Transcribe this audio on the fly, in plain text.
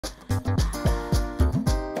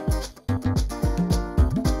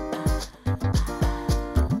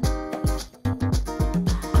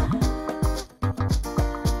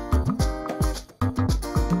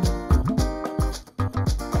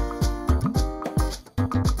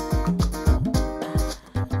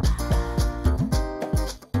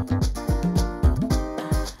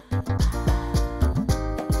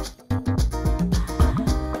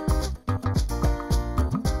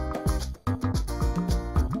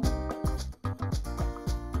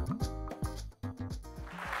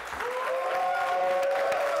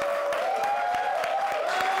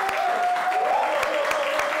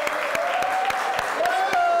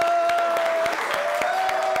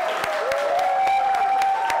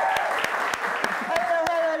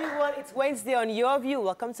Wednesday on Your View.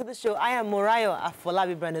 Welcome to the show. I am Morayo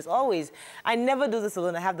Afolabi Brand as always. I never do this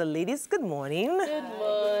alone. I have the ladies. Good morning. Good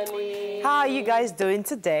morning. How are you guys doing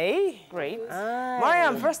today? Great.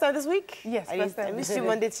 Mariam, first time this week? Yes, first time. I missed you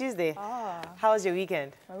Monday, Tuesday. How was your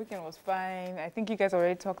weekend? My weekend was fine. I think you guys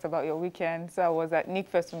already talked about your weekend. So I was at Nick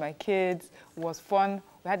Fest with my kids. It was fun.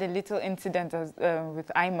 We had a little incident with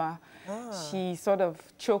Ima. She sort of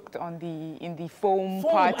choked on in the foam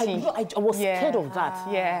party. I was scared of that.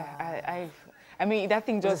 Yeah, I mean, that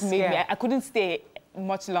thing just made me, I couldn't stay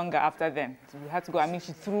much longer after then. So we had to go. I mean,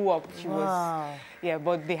 she threw up. She was, yeah,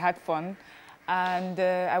 but they had fun. And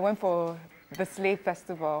I went for the Slave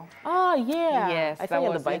Festival. Oh, yeah. Yes, that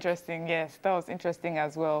was interesting. Yes, that was interesting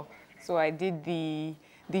as well. So I did the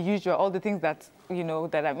usual, all the things that, you know,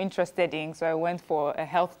 that I'm interested in. So I went for a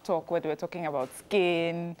health talk where they were talking about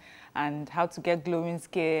skin and how to get glowing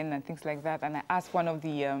skin and things like that. And I asked one of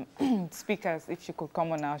the speakers if she could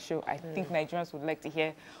come on our show. I think Nigerians would like to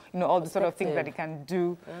hear, you know, all the sort of things that they can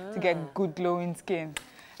do to get good glowing skin.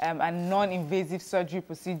 And non-invasive surgery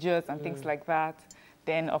procedures and things like that.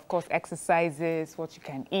 Then, of course, exercises, what you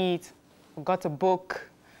can eat. We got a book.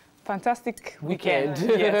 Fantastic weekend.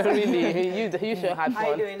 Yes, really. You sure had fun.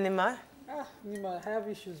 How are you doing, Nima? Nima, I have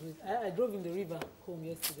issues with... I drove in the river home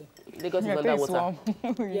yesterday. Lagos is underwater.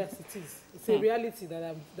 Yes, it is. It's a reality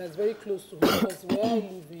that's very close to me because where I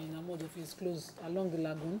live in Amodofi is close along the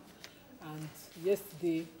lagoon. And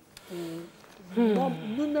yesterday,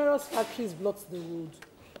 numerous factories blocked the road.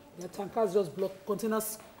 The tankers just blocked,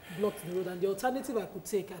 containers blocked the road. And the alternative I could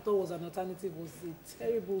take, I thought was an alternative, was a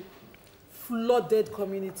terrible flooded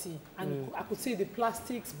community, and I could see the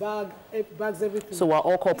plastics, bags, everything. So we're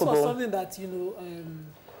all culpable. It was something that, you know,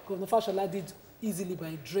 Governor Fashola did easily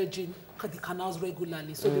by dredging the canals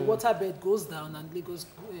regularly. So the waterbed goes down and Lagos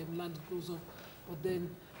land goes up. But then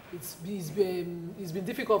it's been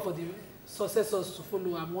difficult for the successors to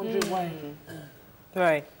follow. I'm wondering why.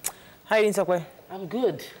 Right. How are you doing, Sokwe? I'm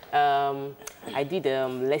good. I did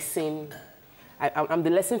lesson. I'm the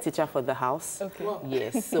lesson teacher for the house. Okay. Wow.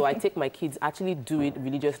 Yes, so I take my kids, actually do it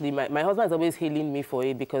religiously. My husband is always hailing me for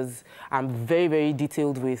it because I'm very, very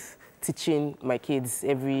detailed with teaching my kids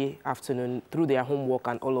every afternoon through their homework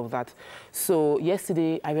and all of that. So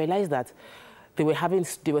yesterday, I realized that they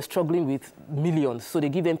were struggling with millions. So they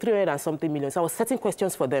give them 300 and something million. So I was setting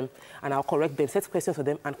questions for them and I'll correct them, set questions for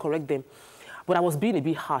them and correct them. But I was being a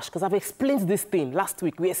bit harsh because I've explained this thing last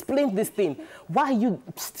week. We explained this thing. Why are you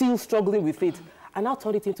still struggling with it? And now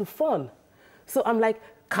turned it into fun. So I'm like,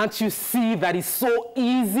 can't you see that it's so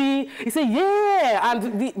easy? He said, yeah.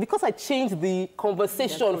 And because I changed the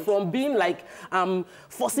conversation from being like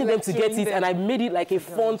forcing them to get it, and I made it like a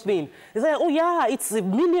fun thing. He said, oh yeah, it's 1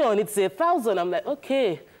 million, it's 1,000. I'm like,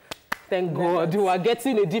 okay. Thank God, we are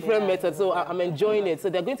getting a different method, so I'm enjoying it. So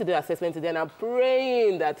they're going to do assessment today, and I'm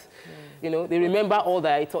praying that, you know, they remember all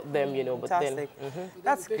that I taught them, you know. But fantastic.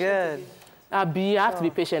 That's good. I have to be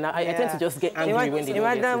patient. I tend to just get angry when they don't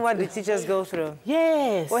get it. Imagine what the teachers go through.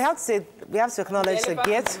 Yes. We have to acknowledge the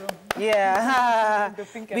gift. Yeah.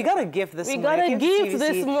 We got a gift this morning. We got a gift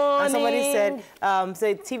this morning. And somebody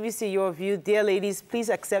said, TVC Your View, dear ladies, please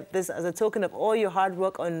accept this as a token of all your hard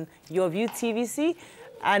work on Your View TVC.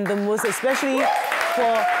 And the most especially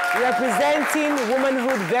for representing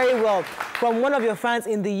womanhood very well. From one of your fans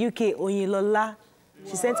in the UK, Oyilola.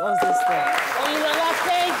 She sent us this thing. Oyilola,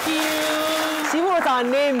 thank you. She wrote our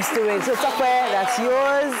names to it. So Tokwe, that's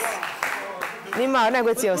yours. Nima, I'm not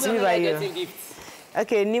going to see by you.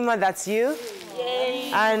 Okay, Nima, that's you.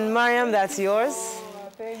 Yay. And Mariam, that's yours.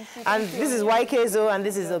 Thank you. And this is YKZO, and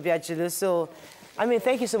this is Obiachulu. So, I mean,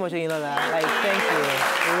 thank you so much, Oyilola. Like, thank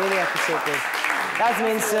you. We really appreciate this. That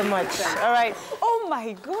means so much. All right. Oh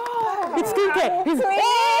my God! It's skincare.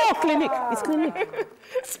 It's clinic. It's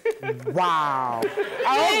clinic. Wow.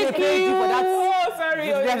 I hope they paid you for that. Oh, sorry.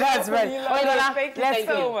 Yeah, that's right. Oyilola, thank you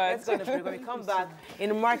so much. Let's go to break. When we come back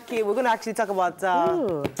in market, we're going to actually talk about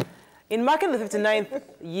in marking the 59th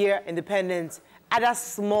year independence. Ada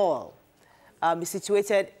Small is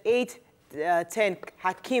situated 810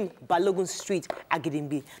 Hakim Balogun Street,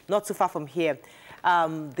 Agidimbi, not too far from here.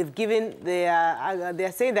 They've given,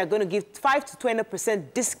 they're saying they're going to give 5 to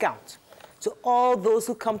 20% discount to all those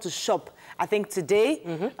who come to shop, I think today,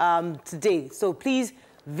 today. So please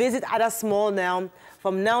visit Ada Small now,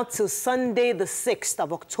 from now till Sunday the 6th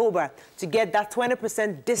of October to get that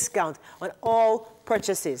 20% discount on all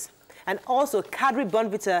purchases. And also Cadbury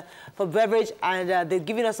Bonvita for beverage, and they're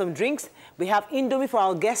giving us some drinks. We have Indomie for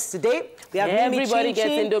our guests today. We have everybody gets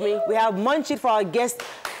Indomie. We have Munchie for our guests.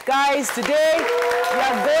 Guys, today we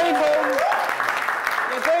are going home.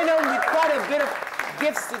 We're going home with quite a bit of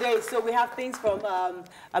gifts today. So we have things from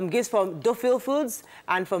gifts from Dofil Foods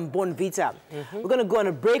and from Bonvita. We're going to go on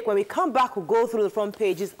a break. When we come back, we'll go through the front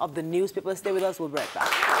pages of the newspaper. Stay with us. We'll be right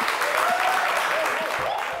back.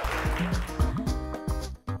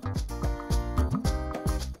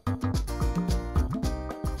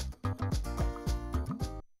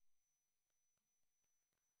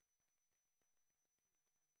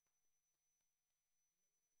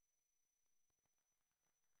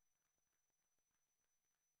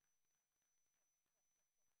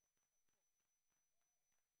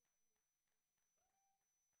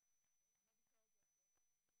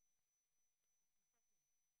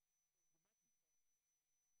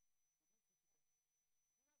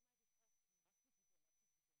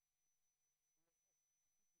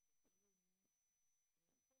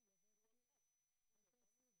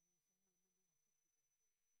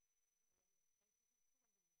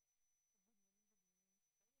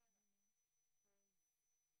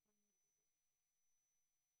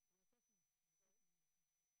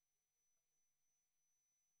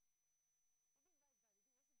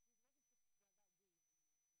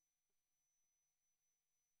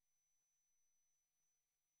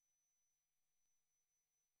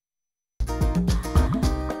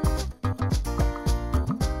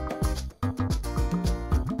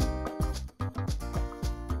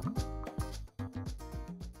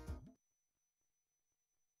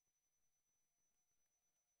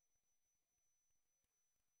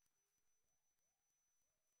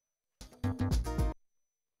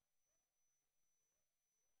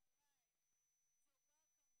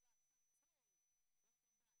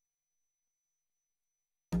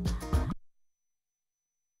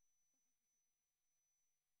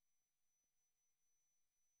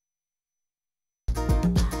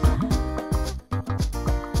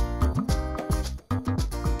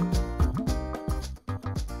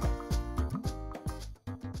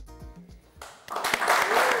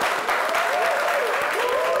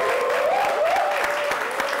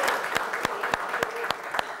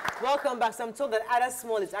 Welcome back. So I'm told that Ada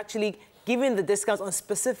Small is actually giving the discounts on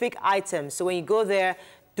specific items. So when you go there,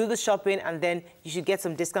 do the shopping, and then you should get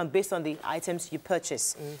some discount based on the items you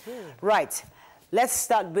purchase. Right. Let's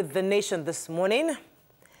start with The Nation this morning.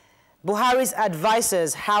 Buhari's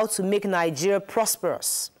advisors how to make Nigeria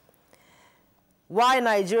prosperous. Why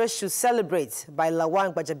Nigeria should celebrate by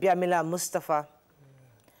Lawan Gbajabiamila Mustafa.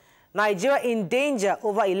 Nigeria in danger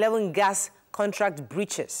over 11 gas contract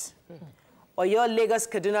breaches. Oyo Lagos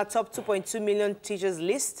Kaduna top 2.2 million teachers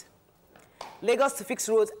list. Lagos to fix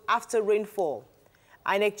roads after rainfall.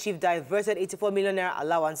 INEC chief diverted 84 million naira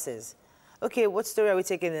allowances. Okay, what story are we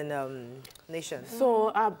taking in Nation?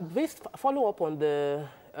 So, based follow up on the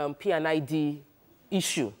PNID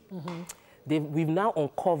issue. We've now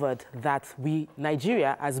uncovered that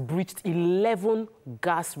Nigeria has breached 11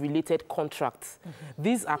 gas-related contracts.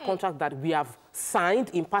 These are contracts that we have signed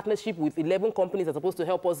in partnership with 11 companies that are supposed to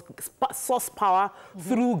help us source power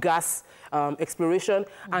through gas exploration,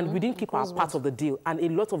 and we didn't keep our part of the deal, and a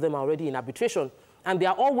lot of them are already in arbitration. And they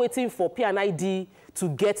are all waiting for PNID to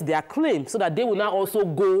get their claim so that they will now also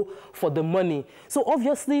go for the money. So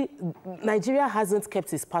obviously, Nigeria hasn't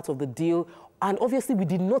kept its part of the deal. And obviously, we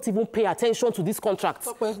did not even pay attention to this contract.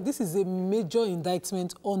 This is a major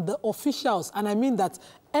indictment on the officials. And I mean that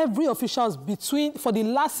every officials for the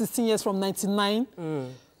last 16 years from 99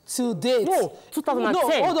 till date. No, 2010.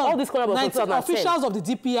 No, hold on. All these contracts were 2010. Officials of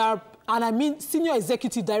the DPR, and I mean senior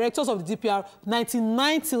executive directors of the DPR,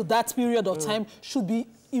 99 till that period of time should be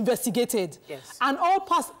investigated. Yes. And all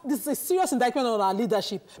past, this is a serious indictment on our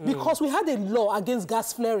leadership because we had a law against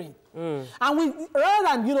gas flaring. And we,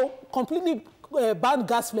 rather than, completely ban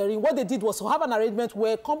gas flaring, what they did was to have an arrangement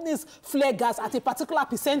where companies flare gas at a particular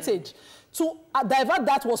percentage. To divert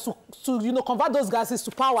that was to convert those gases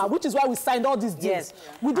to power, which is why we signed all these deals. Yes.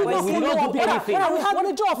 We did not do anything. We had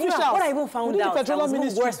major officials. What I even found out, that was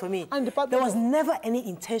even worse for me, there was never any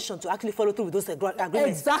intention to actually follow through with those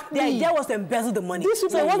agreements. Exactly. The idea was to embezzle the money.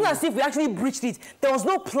 So it wasn't as if we actually breached it. There was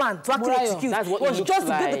no plan to actually execute. That's what it was just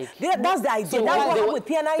like. That's the idea. So that's what happened with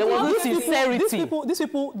PNID. There was sincerity. These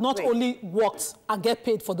people not only worked and get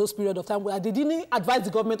paid for those period of time, they didn't advise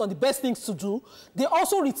the government on the best things to do. They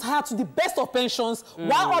also retired to the best of pensions,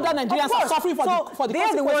 while other Nigerians are suffering for the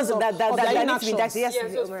consequences of their inactions. Yes,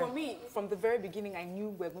 so for me, from the very beginning, I knew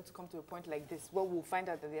we were going to come to a point like this, where we'll find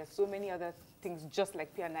out that there are so many other things just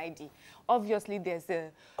like PNID. Obviously, there's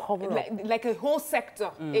like a whole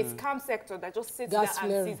sector, a scam sector that just sits there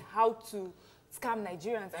and sees how to scam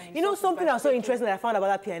Nigerians. And something that's so interesting that I found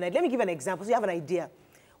about that PNID. Let me give an example so you have an idea.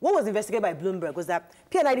 What was investigated by Bloomberg was that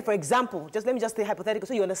PNID, for example, let me just say hypothetical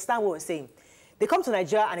so you understand what we're saying. They come to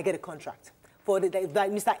Nigeria and they get a contract. for that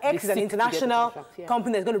Mr. X is an international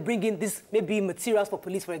company that's going to bring in this maybe materials for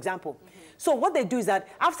police, for example. So what they do is that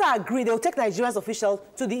after agreeing, they'll take Nigerian officials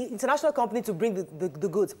to the international company to bring the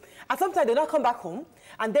goods. At some time, they'll not come back home,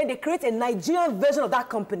 and then they create a Nigerian version of that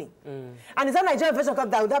company. And it's that Nigerian version of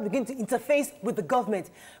that will now begin to interface with the government.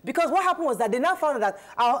 Because what happened was that they now found out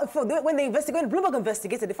that when Bloomberg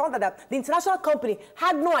investigated, they found out that the international company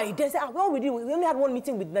had no idea. They said, well, we only had one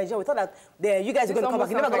meeting with Nigeria. We thought that you guys are going to come back.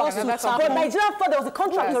 You never got us. But Nigeria thought there was a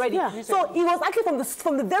contract already. So it was actually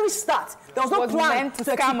from the very start. There was no plan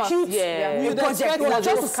to execute. The project was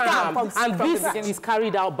just a scam. And this is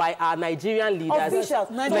carried out by our Nigerian leaders.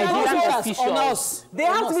 Nigerian officials. They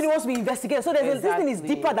have to be the ones to be investigated. So this thing is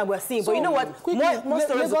deeper than we're seeing. But you know what? More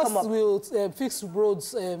stories will come up. Lagos will fix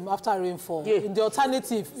roads after rainfall. In the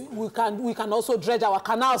alternative, we can also dredge our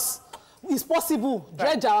canals. It's possible.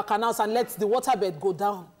 Dredge our canals and let the waterbed go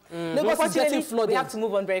down. Lagos is getting flooded. We have to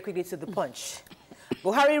move on very quickly to the punch.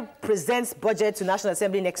 Buhari presents budget to National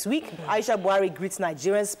Assembly next week. Aisha Buhari greets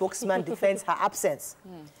Nigerian spokesman, defends her absence.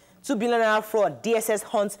 2 billion naira fraud. DSS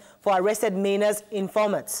hunts for arrested Mainers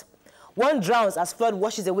informants. 1 drowns as flood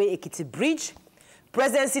washes away Ekiti Bridge.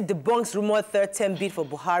 Presidency debunks rumored third term bid for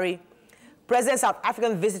Buhari. President South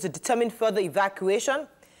African visit to determine further evacuation.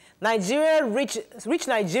 Rich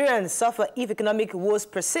Nigerians suffer if economic woes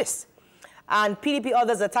persist. And PDP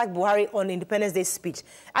others attack Buhari on Independence Day speech.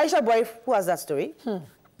 Aisha Buhari, who has that story?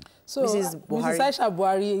 So Mrs. Aisha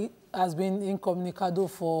Buhari has been incommunicado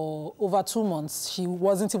for over 2 months. She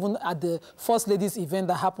wasn't even at the First Lady's event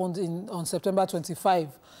that happened on September 25.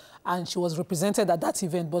 And she was represented at that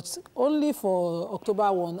event, but only for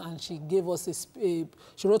October 1, and she gave us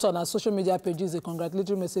she wrote on her social media pages a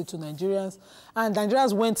congratulatory message to Nigerians, and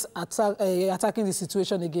Nigerians went attacking the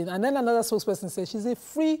situation again. And then another spokesperson said she's a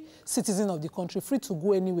free citizen of the country, free to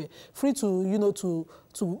go anywhere, free to, you know, to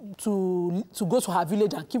go to her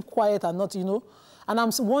village and keep quiet and not, you know. And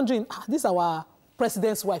I'm wondering, this is our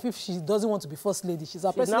president's wife, if she doesn't want to be first lady, she's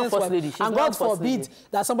our president's wife. And God forbid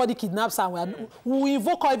that somebody kidnaps her. We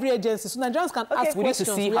invoke every agency, so Nigerians can ask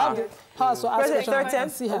questions. We have the power to ask questions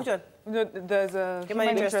and see her. No, there's a human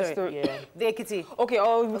interest story. Yeah. The Ekiti. Okay,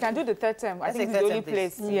 we can do the third term. I think it's the only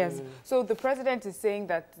place. Yes. So the president is saying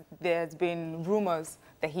that there's been rumors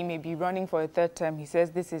that he may be running for a third term. He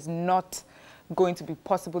says this is not going to be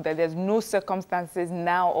possible, that there's no circumstances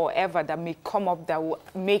now or ever that may come up that will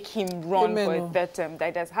make him run for a third term.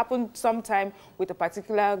 That has happened sometime with a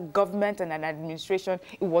particular government and an administration.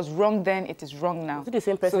 It was wrong then, it is wrong now. Is it the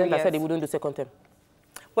same president that said he wouldn't do second term?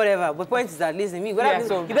 Whatever. The point is that, listen, you better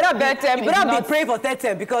be praying for third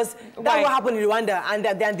term, because that's what happened in Rwanda, and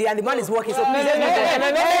the man is working. So please,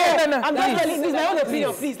 I'm just telling you, my own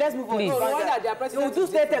opinion. Please, let's move on. You do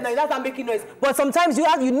third term, and that's not making noise. But sometimes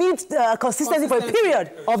you need consistency for a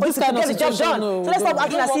period of this kind of situation. So let's stop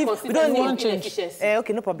acting as if we don't need change.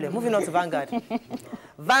 Okay, no problem. Moving on to Vanguard.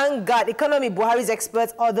 Vanguard, economy, Buhari's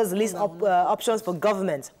experts, others list options for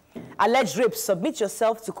government. Alleged rape, submit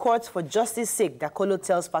yourself to court for justice sake, Dakolo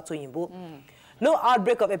tells Fatoyinbo. No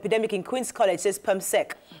outbreak of epidemic in Queen's College, says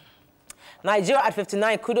PEMSEC. Nigeria at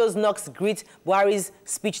 59, kudos knocks greet Buhari's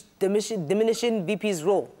speech, diminishing VP's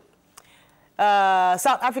role.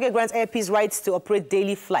 South Africa grants Air Peace rights to operate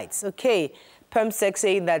daily flights. Okay. PEMSEC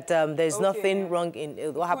saying that there's nothing wrong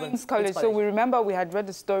in what happened. Queen's College. So we remember we had read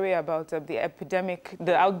the story about the epidemic,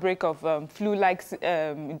 the outbreak of flu-like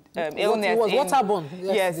illness. It was waterborne.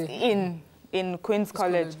 Yes, in Queen's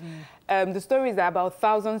College. The story is that about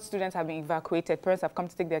 1,000 students have been evacuated. Parents have come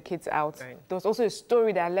to take their kids out. Right. There was also a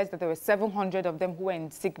story that alleged that there were 700 of them who were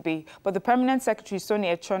in sick bay. But the permanent secretary, Sonny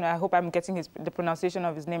Echona, I hope I'm getting the pronunciation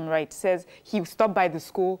of his name right, says he stopped by the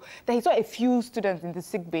school, that he saw a few students in the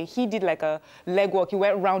sick bay. He did like a legwork. He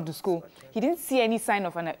went around the school. He didn't see any sign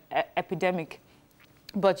of an epidemic.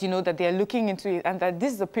 But you know that they're looking into it, and that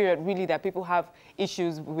this is a period really that people have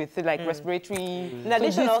issues with, like respiratory. In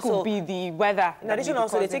addition, this could be the weather. In addition,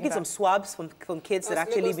 also they're taking some swabs from kids that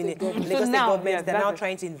actually been in Lagos State government. They're now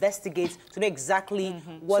trying to investigate to know exactly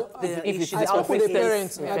what the issue is. I spoke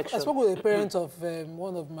with a parent of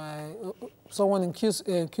one of my someone in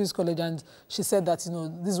Q's College, and she said that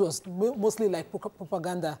this was mostly like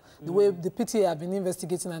propaganda. The way the PTA have been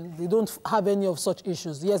investigating, and they don't have any of such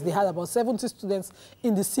issues. Yes, they had about 70 students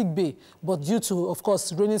in the sick bay, but due to, of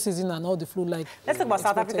course, rainy season and all the flu-like. Let's talk about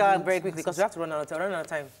South Africa very quickly, because we have to run out of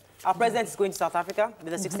time. Our president is going to South Africa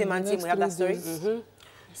with a 16-man team. We have that story.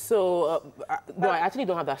 So, no, I actually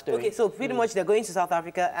don't have that story. Okay, so pretty much they're going to South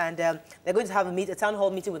Africa and they're going to have a town hall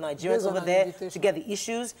meeting with Nigerians over there to get the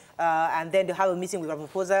issues, and then they'll have a meeting with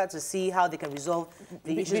Ramaphosa to see how they can resolve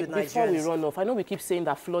the issues with Nigerians. Before we run off, I know we keep saying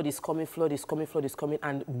that flood is coming,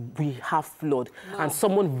 and we have flood. No. And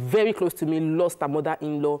someone very close to me lost a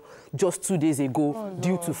mother-in-law just 2 days ago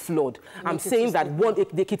due to flood. I'm saying that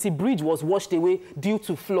the Kitty Bridge was washed away due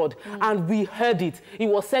to flood, and we heard it. It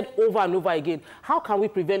was said over and over again. How can we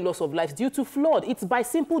prevent loss of lives due to flood? It's by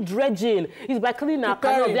simple dredging. It's by cleaning our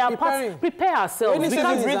canals. Prepare ourselves.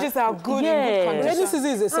 Because bridges are good in good condition. Rainy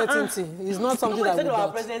season is a certainty. It's not something that we our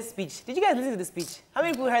doubt. president's speech. Did you guys listen to the speech? How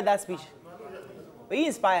many people heard that speech? Were you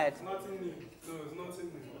inspired? It's nothing new. No, it's nothing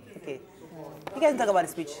new. Okay. You guys talk about the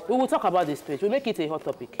speech. We will talk about the speech. We'll make it a hot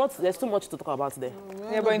topic. There's too much to talk about there.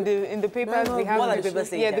 Yeah, but in the papers we have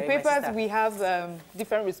the papers we have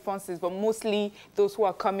different responses, but mostly those who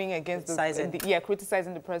are coming against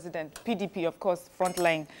criticizing the president. PDP, of course,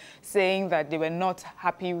 frontline, saying that they were not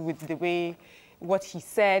happy with the way what he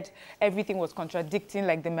said. Everything was contradicting,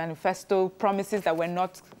 like the manifesto promises that were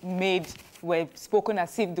not made were spoken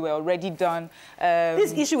as if they were already done.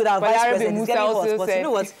 This issue with our vice president is getting hot, but you know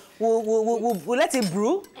what? We'll let it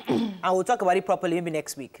brew, and we'll talk about it properly maybe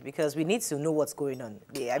next week, because we need to know what's going on.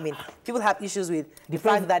 Yeah, I mean, people have issues with the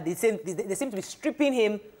fact that they seem to be stripping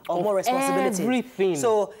him of more responsibility. Everything.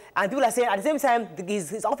 So, and people are saying, at the same time,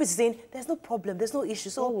 his office is saying, there's no problem, there's no issue.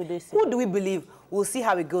 So, who do we believe? We'll see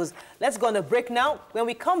how it goes. Let's go on a break now. When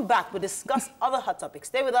we come back, we'll discuss other hot topics.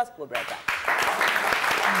 Stay with us. We'll be right back.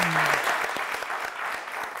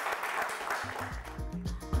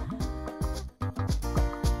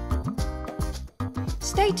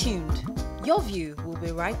 Stay tuned. Your View will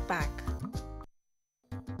be right back.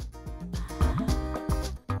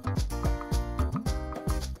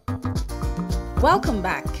 Welcome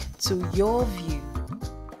back to Your View.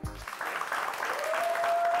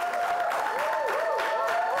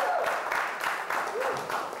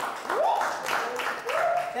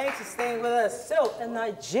 Thanks for staying with us. So, a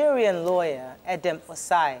Nigerian lawyer, Edem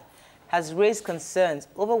Osai, has raised concerns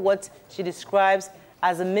over what she describes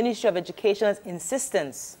as the Ministry of Education's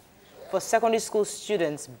insistence for secondary school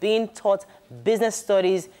students being taught business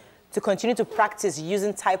studies to continue to practice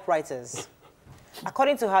using typewriters.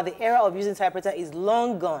 According to her, the era of using typewriter is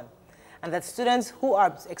long gone, and that students who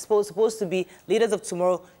are supposed to be leaders of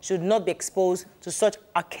tomorrow should not be exposed to such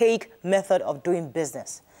archaic method of doing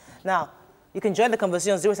business. Now, you can join the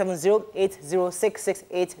conversation on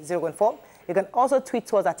 070-8066-8014. You can also tweet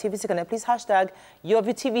to us at TVC Connect. Please hashtag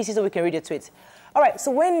YourViewTVC so we can read your tweets. All right,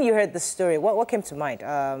 so when you heard the story, what came to mind?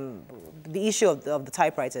 The issue of the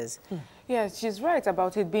typewriters. Yeah, she's right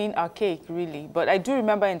about it being archaic, really. But I do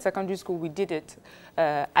remember in secondary school we did it.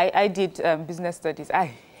 I did business studies.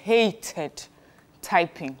 I hated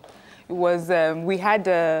typing. It was we had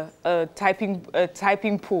a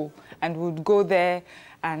typing pool, and we'd go there.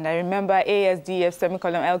 And I remember ASDF,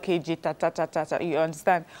 semicolon, LKG, you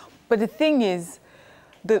understand? But the thing is,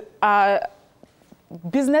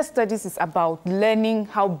 business studies is about learning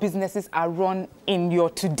how businesses are run in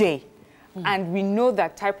your today. And we know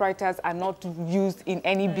that typewriters are not used in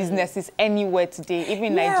any businesses anywhere today, even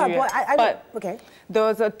in Nigeria. But okay. There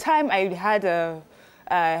was a time I had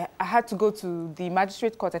to go to the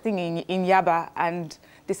magistrate court, I think in Yaba, and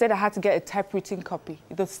they said I had to get a typewritten copy.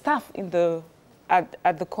 The staff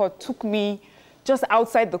at the court took me just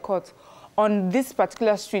outside the court on this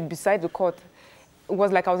particular street beside the court. It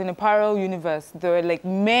was like I was in a parallel universe. There were like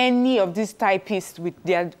many of these typists with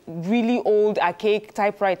their really old archaic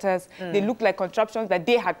typewriters. They looked like contraptions that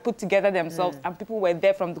they had put together themselves, and people were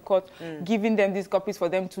there from the court giving them these copies for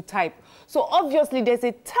them to type. So obviously there's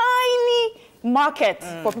a tiny market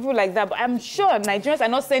for people like that, but I'm sure Nigerians are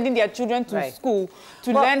not sending their children to school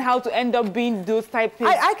to learn how to end up being those typists.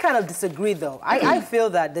 I kind of disagree though. I feel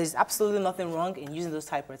that there's absolutely nothing wrong in using those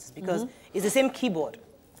typewriters because it's the same keyboard.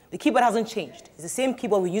 The keyboard hasn't changed. It's the same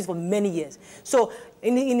keyboard we used for many years. So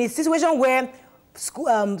in a situation where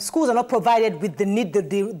schools are not provided with the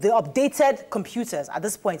updated computers at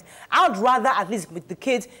this point, I would rather at least with the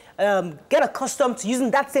kids get accustomed to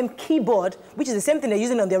using that same keyboard, which is the same thing they're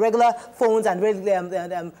using on their regular phones and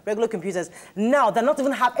regular computers. Now they're not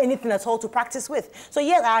even have anything at all to practice with. So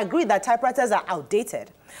yes, I agree that typewriters are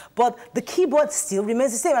outdated, but the keyboard still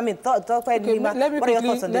remains the same. I mean, what are your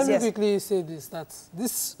thoughts on this? Let me quickly say this, that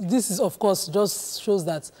this is, of course, just shows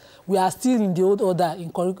that we are still in the old order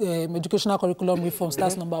in educational curriculum reforms.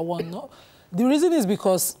 That's number one. No? The reason is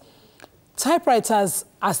because typewriters,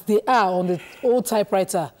 as they are on the old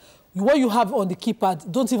typewriter, what you have on the keypad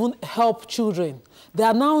don't even help children. There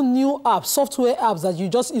are now new apps, software apps that you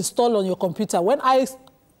just install on your computer. When I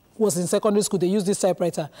was in secondary school, they used this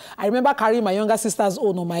typewriter. I remember carrying my younger sister's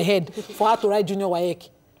own on my head for her to write junior WAEC.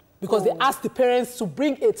 Because they asked the parents to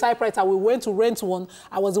bring a typewriter. We went to rent one.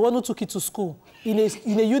 I was the one who took it to school in a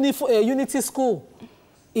Unity school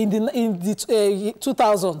in the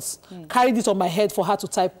 2000s. Carried it on my head for her to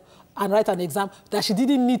type and write an exam that she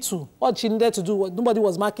didn't need to. What she needed to do, nobody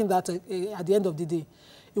was marking that at the end of the day.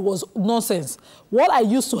 It was nonsense. What I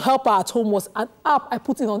used to help her at home was an app I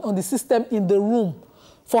put in on the system in the room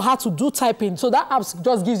for her to do typing. So that app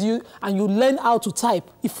just gives you, and you learn how to type.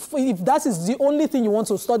 If that is the only thing you want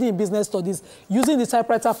to study in business studies, using the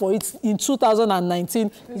typewriter for it in 2019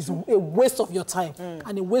 is a waste of your time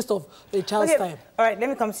and a waste of a child's time. All right, let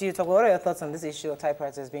me come to you, Talk. What are your thoughts on this issue of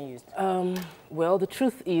typewriters being used? Well, the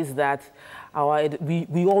truth is that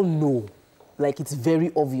we all know, like it's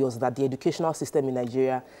very obvious that the educational system in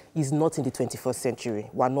Nigeria is not in the 21st century.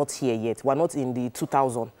 We're not here yet. We're not in the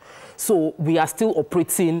 2000s. So we are still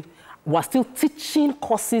operating, we're still teaching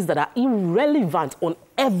courses that are irrelevant on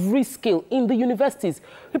every scale in the universities.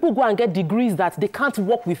 People go and get degrees that they can't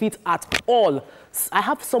work with it at all. I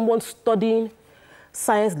have someone studying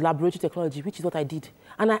science laboratory technology, which is what I did.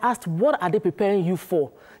 And I asked, what are they preparing you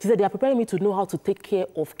for? She said, they are preparing me to know how to take care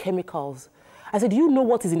of chemicals. I said, do you know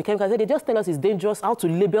what is in the chemicals? I said, they just tell us it's dangerous, how to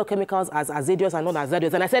label chemicals as hazardous and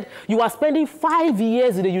non-hazardous. And I said, you are spending 5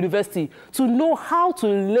 years in the university to know how to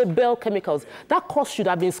label chemicals. That course should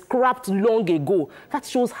have been scrapped long ago. That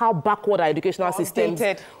shows how backward our educational system is.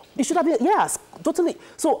 It should have been, yes, totally.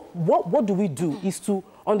 So what do we do is to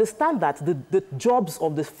understand that the jobs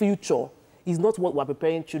of the future is not what we're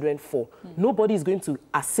preparing children for. Nobody is going to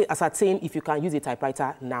ascertain if you can use a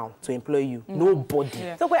typewriter now to employ you. Nobody.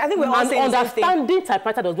 Yeah. So I think we're all saying understanding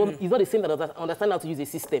typewriter is not the same that understanding how to use a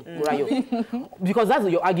system, because that's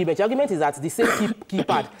your argument. Your argument is that the same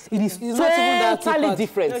keypad. It is totally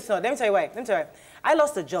different. No, it's not. Let me tell you why. Let me tell you why. I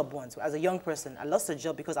lost a job once as a young person. I lost a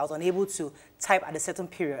job because I was unable to type at a certain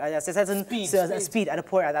period, at a certain speed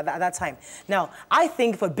at that time. Now, I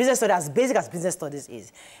think for business studies, as basic as business studies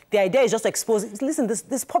is, the idea is just to expose, listen,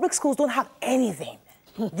 this public schools don't have anything,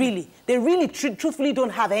 really. They really, truthfully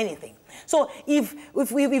don't have anything. So if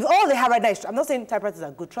all they have right now is, I'm not saying typewriters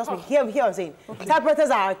are good, trust me, here I'm saying,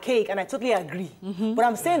 typewriters are archaic, and I totally agree. But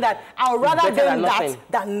I'm saying that I would rather them that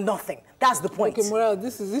than nothing. That's the point. Okay, Morel,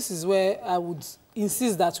 this is where I would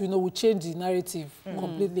insist that we change the narrative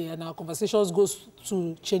completely, and our conversations goes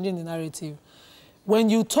to changing the narrative. When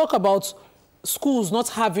you talk about schools not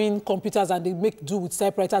having computers and they make do with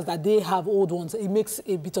typewriters that they have old ones, it makes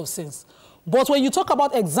a bit of sense. But when you talk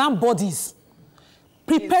about exam bodies,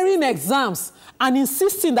 preparing exams and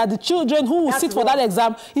insisting that the children who will sit for that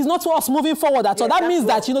exam is not us moving forward at all. That means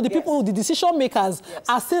that, the people, the decision makers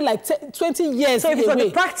are still like 20 years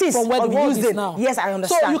away from where we use it now. Yes, I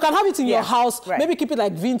understand. So you can have it in your house, maybe keep it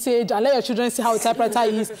like vintage and let your children see how a typewriter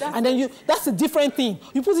is. And then that's a different thing.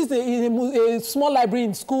 You put it in a small library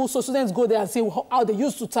in school so students go there and see how they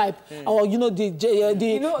used to type, or,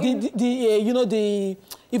 the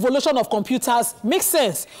evolution of computers makes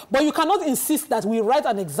sense, but you cannot insist that we write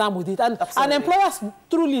an exam with it. And employers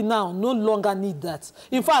truly now no longer need that.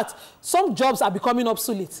 In fact, some jobs are becoming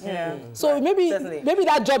obsolete. So maybe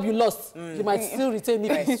that job you lost, you might still retain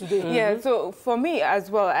it today. Yeah, so for me as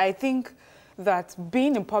well, I think that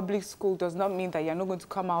being in public school does not mean that you're not going to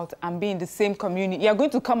come out and be in the same community. You're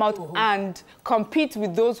going to come out and compete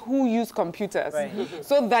with those who use computers.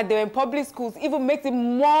 So that they're in public schools even makes it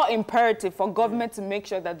more imperative for government to make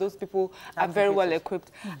sure that those people are very well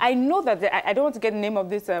equipped. I know that I don't want to get the name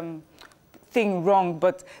of this thing wrong,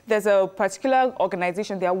 but there's a particular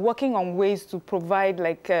organization, they are working on ways to provide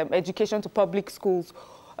education to public schools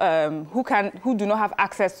who do not have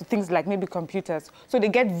access to things like maybe computers. So they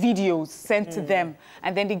get videos sent to them,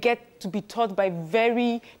 and then they get to be taught by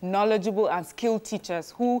very knowledgeable and skilled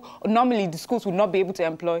teachers who normally the schools would not be able to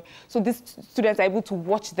employ. So these students are able to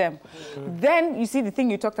watch them. Then you see the thing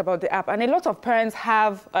you talked about, the app, and a lot of parents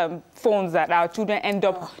have phones that our children end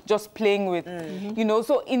up just playing with.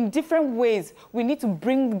 So in different ways, we need to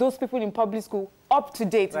bring those people in public school up to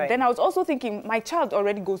date. Then I was also thinking, my child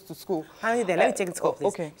already goes to school. How are you there? Let me take this call, please.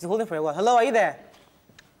 Okay. He's holding for a while. Hello, are you there?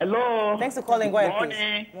 Hello. Thanks for calling. Go ahead,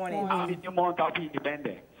 Morning. please. Morning. Happy New Month, happy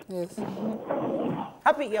Independence. Yes.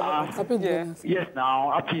 Happy Independence. Yes,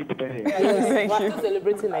 now, happy Independence. We're still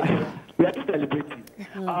celebrating Nigeria. We are still celebrating.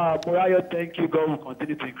 Morayo, thank you. God will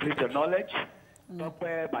continue to increase your knowledge.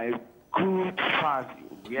 My good fans,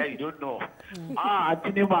 you don't know.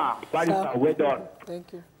 Antinima, Barista, well done.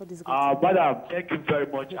 Thank you. Madam, thank you very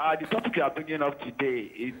much. The topic you are bringing up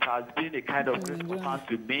today, it has been a kind of response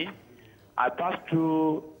to me. I passed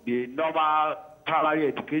through the normal primary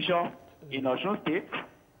education in Osun State.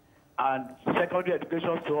 and secondary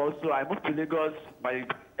education. So also I moved to Lagos by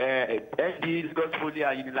ND, Lagos Poly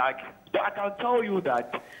and Unilag. But I can tell you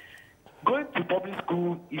that going to public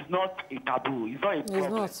school is not a taboo. It's not a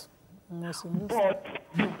problem. It's not. But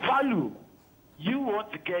the value you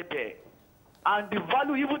want to get there, and the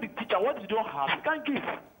value even the teacher, what you don't have, you can't give.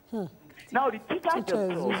 Now the teachers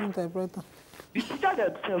themselves,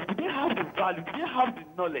 do they have the value? Do they have the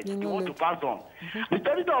knowledge they want to pass on? The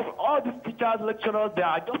majority of all these teachers, lecturers, they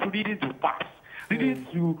are just reading to pass, reading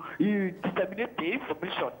to disseminate the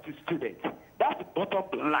information to students. That's the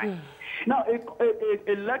bottom line. Now, a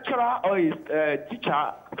lecturer or a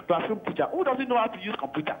teacher, classroom teacher, who doesn't know how to use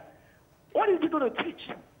computer, what is he going to teach?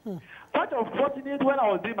 Quite unfortunate, when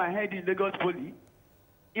I was doing my head in Lagos Poly,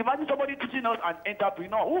 imagine somebody teaching us an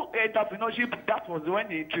entrepreneur. Entrepreneurship, that was when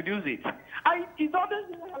they introduced it. And he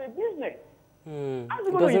doesn't have a business. He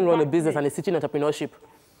doesn't run a business and he's teaching entrepreneurship.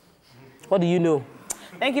 What do you know?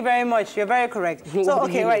 Thank you very much. You're very correct. So,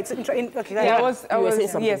 okay, right. So, yeah,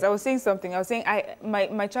 I was saying something. I was saying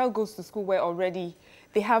my child goes to school where already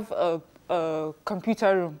they have a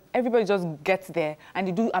computer room. Everybody just gets there and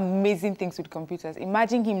they do amazing things with computers.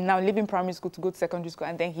 Imagine him now leaving primary school to go to secondary school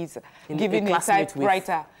and then he's giving a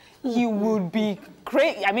typewriter. He would be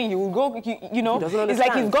crazy. I mean, he would go, you know, it's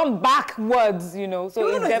like he's gone backwards, you know. So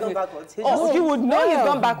it's definitely. He would know he's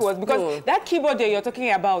gone backwards because that keyboard that you're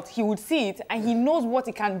talking about, he would see it and he knows what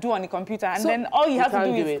he can do on the computer, and then all he has to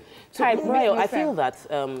do is type. So, I feel that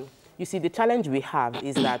you see the challenge we have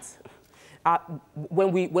is that.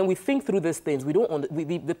 When we think through these things, we don't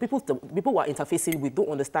the people who are interfacing with don't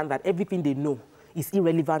understand that everything they know is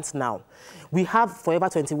irrelevant now. We have Forever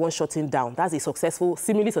 21 shutting down. That's a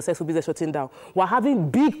seemingly successful business shutting down. We're having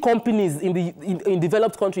big companies in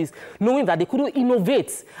developed countries knowing that they couldn't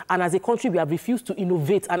innovate, and as a country we have refused to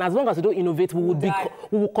innovate. And as long as we don't innovate, we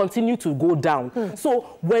will continue to go down.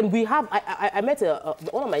 So when we have, I met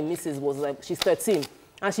one of my nieces was like, she's 13.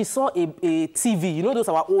 And she saw a TV, you know those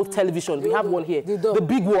are our old television. We have one here, the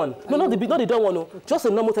big one. No, not the dumb one, no. Just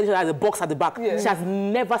a normal television that has a box at the back. Yeah. She has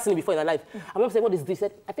never seen it before in her life. I remember saying, what is this? She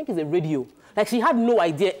said, I think it's a radio. Like she had no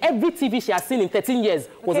idea. Every TV she has seen in 13 years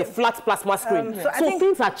was a flat plasma screen. So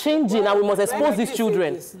things are changing and we must expose these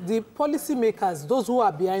children. The policy makers, those who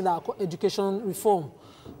are behind our education reform,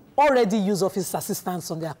 already use office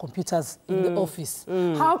assistants on their computers in the office.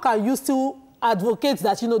 How can you still advocate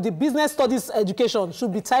that, you know, the business studies education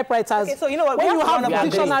should be typewriters? Okay, so you know what? When you have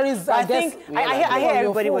dictionaries, I hear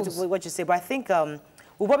everybody what you say, but I think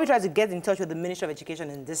we'll probably try to get in touch with the Ministry of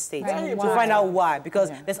Education in this state to find out why,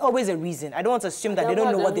 because there's always a reason. I don't want to assume that they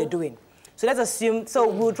don't know what they're doing. So let's assume, so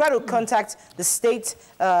we'll try to contact the state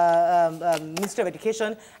Ministry of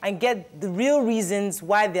Education and get the real reasons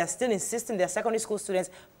why they're still insisting their secondary school students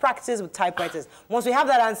practice with typewriters. Once we have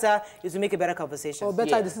that answer, it will make a better conversation. Or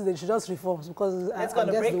better, this is they should just reform, because I guess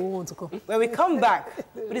they won't want to come. When we come back,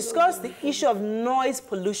 we discuss the issue of noise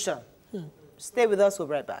pollution. Stay with us, we'll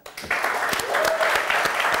be right back.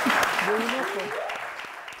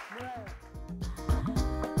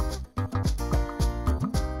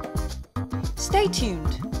 Stay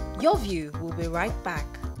tuned. Your View will be right back.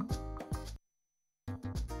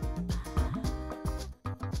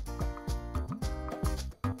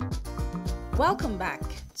 Welcome back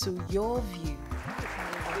to Your View.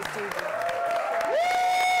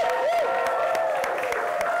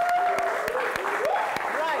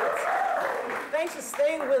 Right. Thanks for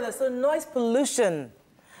staying with us. So noise pollution,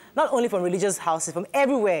 not only from religious houses, from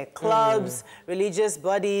everywhere, clubs, religious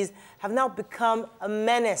bodies, have now become a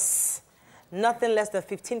menace. Nothing less than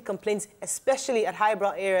 15 complaints, especially at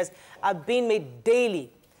highbrow areas, are being made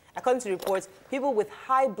daily. According to reports, people with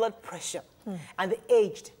high blood pressure and the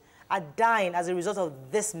aged are dying as a result of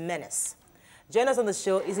this menace. Joining us on the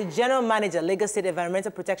show is the General Manager, Lagos State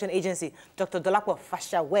Environmental Protection Agency, Dr. Dolapo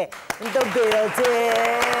Fashawe, in the building.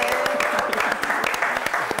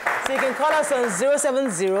 So you can call us on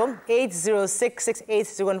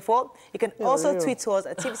 070-806-68014. You can also tweet to us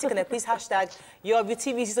at TVC Connect. Please hashtag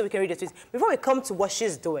YourViewTVC so we can read your tweets. Before we come to what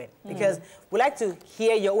she's doing, because we'd like to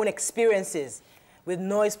hear your own experiences with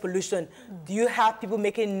noise pollution. Do you have people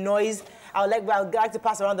making noise? I would like to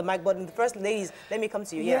pass around the mic, but the first ladies, let me come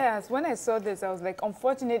to you. Yes, when I saw this, I was like,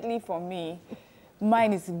 unfortunately for me,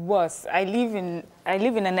 mine is worse. I live in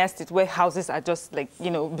an estate where houses are just like,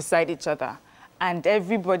 you know, beside each other. And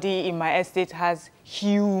everybody in my estate has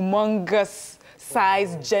humongous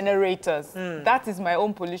size generators. That is my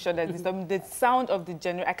own pollution. The sound of the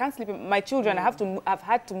generator. I can't sleep. My children, I've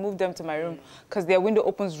had to move them to my room because their window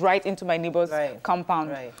opens right into my neighbor's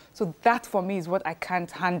compound. So that for me is what I can't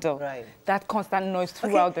handle. That constant noise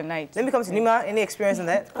throughout the night. Let me come to Nima. Any experience in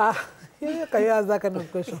that? Yeah, can you ask that kind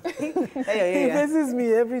of question? He faces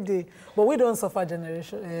me every day. But we don't suffer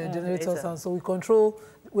generators, and so we control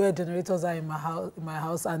where generators are in my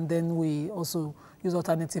house, and then we also use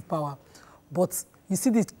alternative power. But you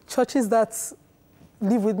see, the churches that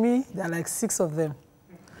live with me, there are like 6 of them.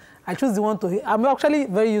 I choose the one to hear. I'm actually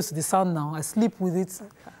very used to the sound now. I sleep with it.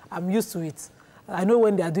 I'm used to it. I know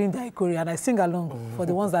when they are doing their choreo, and I sing along for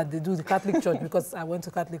the ones that they do, the Catholic church, because I went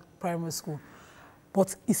to Catholic primary school.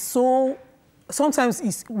 But it's so, sometimes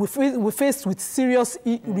we're faced with serious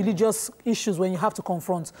religious issues when you have to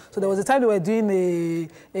confront. So there was a time they were doing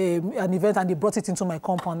an event and they brought it into my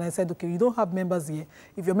compound, and I said, okay, you don't have members here.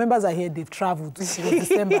 If your members are here, they've traveled. It was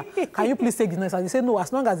December. Can you please take the noise? And they said, no,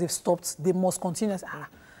 as long as they've stopped, they must continue. I said,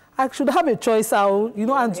 I should have a choice. And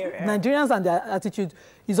Nigerians and their attitude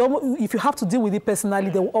is almost, if you have to deal with it personally,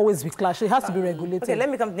 there will always be clash. It has to be regulated. Okay, let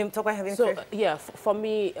me talk about having. So, yeah, for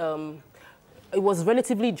me, it was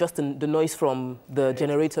relatively just the noise from the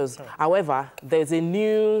generators. However, there's a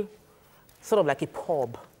new, sort of like a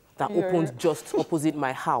pub that opened just opposite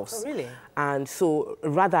my house. Oh, really? And so,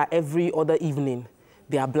 rather every other evening,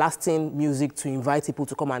 they are blasting music to invite people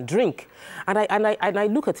to come and drink. And I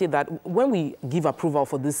look at it that when we give approval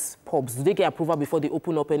for these pubs, do they get approval before they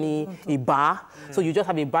open up a bar? So you just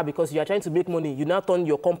have a bar because you are trying to make money. You now turn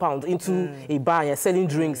your compound into a bar and you're selling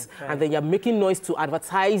drinks. And then you're making noise to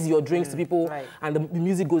advertise your drinks to people. And the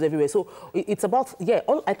music goes everywhere. So it's about,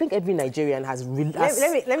 I think every Nigerian has really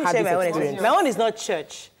Let me share my own experience. My own is not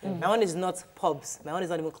church. My own is not pubs. My own is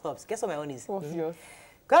not even clubs. Guess what my own is? What's yours?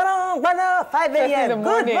 Come on, 5 a.m.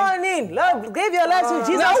 Good morning. Love, give your life to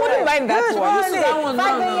Jesus. I wouldn't mind that one.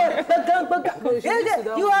 5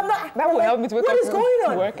 a.m. You are not. That will help me to wake up. What is going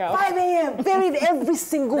on? Work out. 5 a.m. Buried every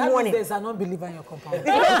single morning. There's an unbeliever in your compound.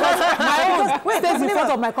 My own stays in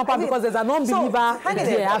front of my compound because there's an unbeliever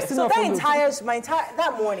there. I've seen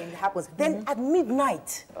that morning happens. Then at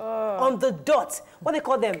midnight, on the dot, what they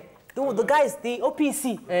call them? The guys, the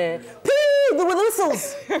OPC. With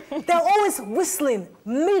whistles. They're always whistling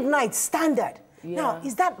midnight standard. Now,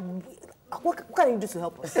 is that what can you do to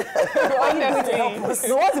help us? What are you doing to help us?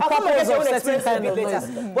 No, what's the purpose of setting kind of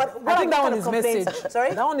noise? But I think that one is message.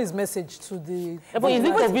 Sorry? That one is message to the... But is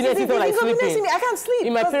it convenient if I'm sleeping? I can't sleep.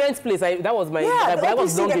 In my parents' place, that was my... that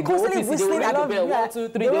was long ago. OPC, they will ring the bell. 1, 2,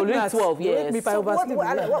 3, they will ring 12, yes. So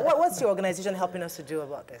what's your organization helping us to do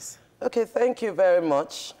about this? Okay, thank you very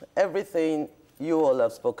much. Everything you all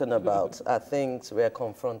have spoken about are things we're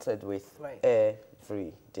confronted with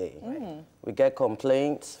every day. We get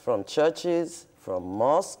complaints from churches, from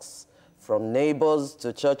mosques, from neighbors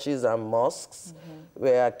to churches and mosques.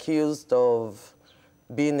 We're accused of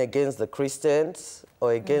being against the Christians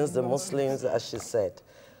or against the Muslims, as she said.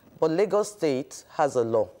 But Lagos State has a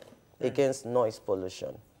law against noise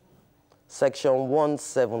pollution. Section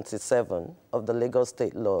 177 of the Lagos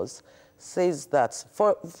State laws says that,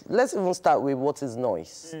 let's even start with what is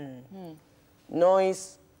noise.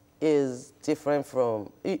 Noise is different from,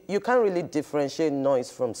 you can't really differentiate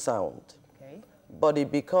noise from sound. But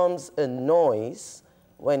it becomes a noise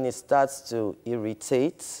when it starts to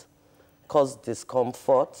irritate, cause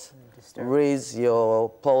discomfort, raise your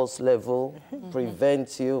pulse level,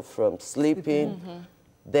 prevent you from sleeping,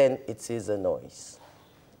 then it is a noise.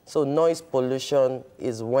 So noise pollution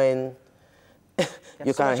is when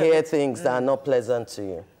you can hear things that are not pleasant to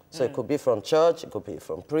you. So it could be from church, it could be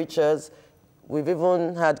from preachers. We've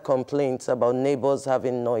even had complaints about neighbors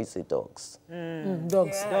having noisy dogs.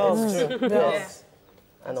 Dogs. Dogs.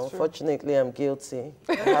 And unfortunately, I'm guilty.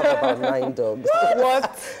 I have about 9 dogs.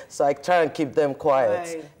 What? So I try and keep them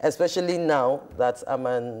quiet, especially now that I'm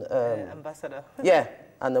an... ambassador. Yeah,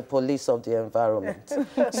 and the police of the environment.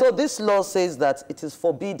 So this law says that it is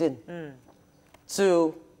forbidden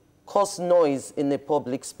to cause noise in a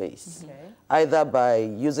public space, either by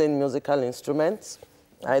using musical instruments,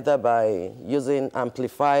 either by using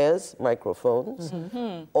amplifiers, microphones,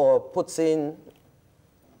 or putting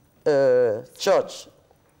a church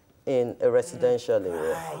in a residential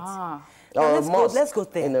area. Let's go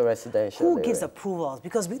there. In a residential Who area. gives approvals?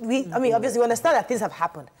 Because I mean, obviously we understand that things have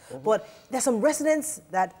happened, but there's some residents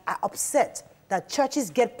that are upset that churches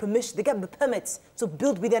get permission, they get permits to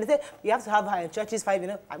build within. You have to have churches 5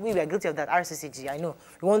 minutes. We are guilty of that, RCCG, I know.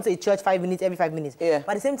 We want a church 5 minutes, every 5 minutes. But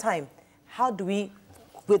at the same time, how do we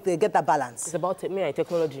get that balance? It's about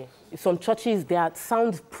technology. Some churches, their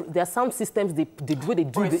sound systems, the way they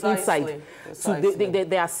do the inside. So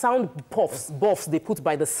there are sound buffs they put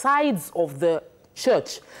by the sides of the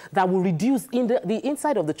church that will reduce the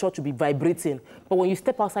inside of the church will be vibrating. But when you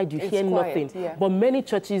step outside, you hear nothing. But many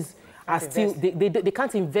churches are still, they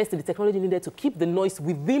can't invest in the technology needed to keep the noise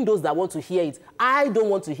within those that want to hear it. I don't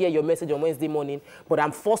want to hear your message on Wednesday morning, but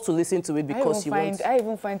I'm forced to listen to it because you want. I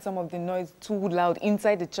even find some of the noise too loud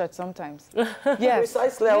inside the church sometimes. Yes.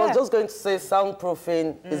 Precisely. I was just going to say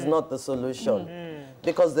soundproofing is not the solution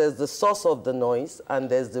because there's the source of the noise and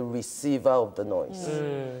there's the receiver of the noise.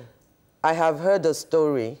 I have heard a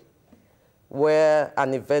story where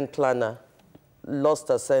an event planner lost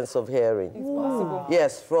a sense of hearing. It's possible.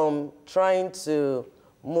 Yes, from trying to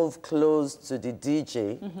move close to the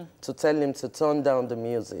DJ to tell him to turn down the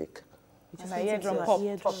music. And my eardrum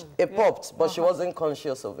popped. It popped, but she wasn't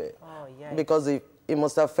conscious of it. Because it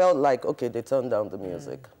must have felt like, okay, they turned down the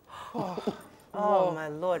music. Oh, my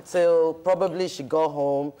Lord. So probably she got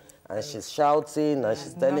home and she's shouting and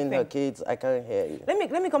she's telling her kids, I can't hear you.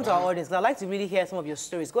 Let me come to our audience, because I'd like to really hear some of your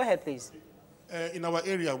stories. Go ahead, please. In our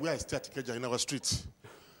area where I stay at Ikeja, in our street,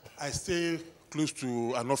 I stay close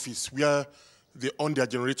to an office where they on their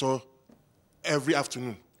generator every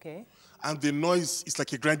afternoon. Okay. And the noise is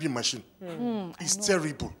like a grinding machine. It's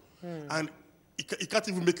terrible. And it can't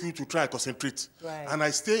even make you to try and concentrate. Right. And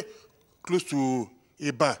I stay close to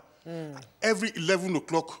a bar. Every 11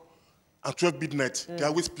 o'clock and 12 midnight, they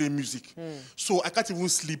always play music. So I can't even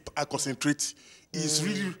sleep and concentrate. It's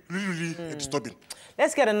really disturbing.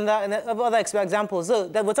 Let's get other examples. So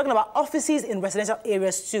we're talking about offices in residential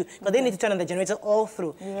areas too, because they need to turn on the generator all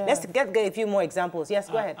through. Let's get a few more examples. Yes,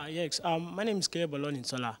 go ahead. Yes, my name is Keye Bolon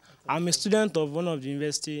Insola. I'm a student of one of the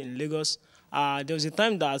university in Lagos. There was a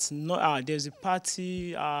time that there was a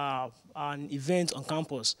party, an event on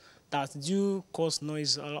campus that do cause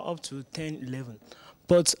noise up to 10, 11.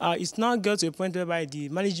 But it's now got to a point whereby the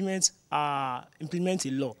management implement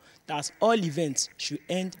a law that all events should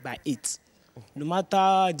end by 8. No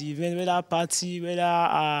matter the event, whether party,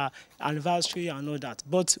 whether anniversary and all that.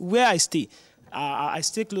 But where I stay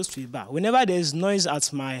close to a bar. Whenever there's noise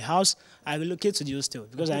at my house, I relocate to the hostel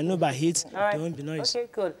because I know by 8 there won't be noise. Okay,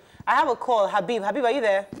 good. I have a call. Habib, are you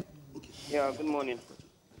there? Yeah, good morning.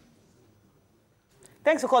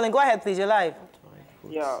 Thanks for calling. Go ahead, please. You're live.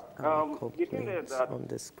 Yeah, the thing is that on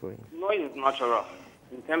the screen. noise is natural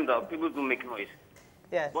in terms of people do make noise.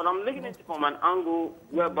 Yes. But I'm looking at it from an angle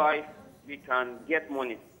whereby we can get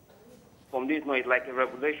money from this noise, like a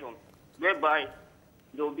regulation, whereby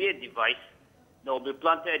there will be a device that will be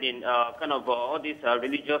planted in all these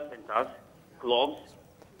religious centers, clubs,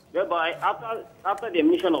 whereby after the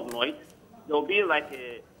emission of noise, there will be like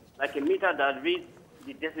a meter that reads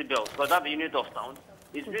the decibels, because that's the unit of sound.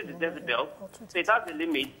 It reads the decibel, so it has a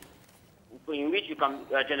limit in which you can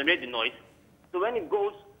generate the noise. So when it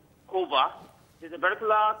goes over, there's a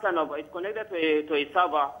particular it's connected to a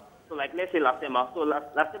server, so like let's say Lastema. So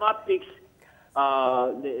Lastema picks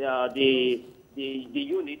the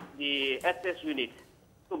unit, the SS unit.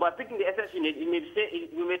 So by picking the SS unit, you may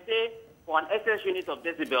say for an SS unit of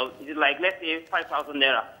decibel, it is like, let's say, 5,000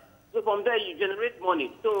 naira. So from there, you generate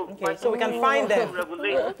money. So, so we can find them.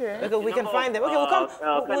 We can find them. Okay, we'll come.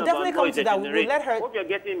 We'll definitely come to that. We'll let her. Hope you're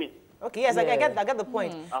getting me. Okay, yes, I get the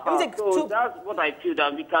point. Let me take so that's what I feel,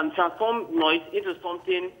 that we can transform noise into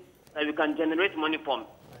something that we can generate money from.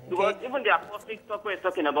 Because even the acoustic software is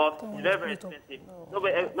talking about is very, very expensive.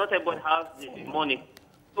 Not everybody has the money.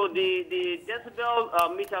 So the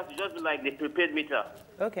decibel meters will just be like the prepaid meter.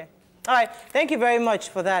 Okay. All right. Thank you very much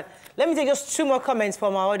for that. Let me take just 2 more comments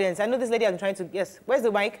from our audience. I know this lady I'm trying to... Yes. Where's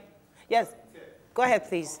the mic? Yes. Go ahead,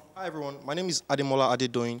 please. Hi, everyone. My name is Ademola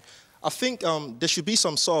Adedoyin. I think there should be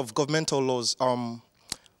some sort of governmental laws, in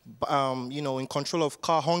control of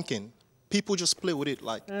car honking. People just play with it.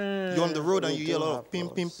 Like, you're on the road and you hear a lot of pim,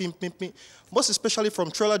 pim, pim, pim, pim. Most especially from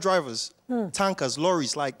trailer drivers, tankers,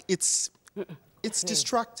 lorries. Like, it's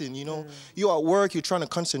distracting, You're at work, you're trying to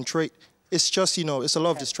concentrate. It's just, it's a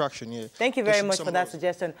lot of distraction, yeah. Thank you very much for that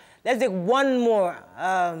suggestion. Let's take one more.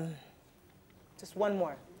 Just one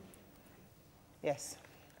more. Yes.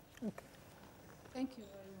 Okay. Thank you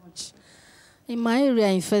very much. In my area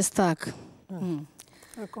in Festac,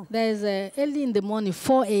 there's early in the morning,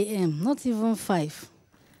 4 a.m., not even 5.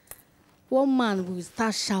 One man will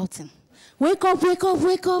start shouting, "Wake up, wake up,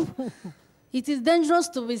 wake up." It is dangerous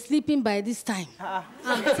to be sleeping by this time.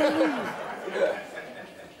 I'm telling you.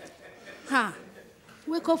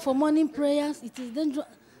 Wake up for morning prayers. It is dangerous.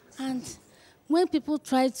 And when people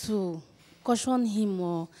try to caution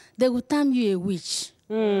him, they will term you a witch.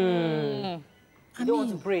 You don't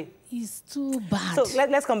want to pray. It's too bad. So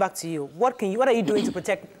let's come back to you. What are you doing to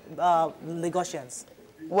protect Lagosians?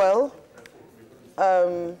 Well,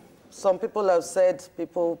 some people have said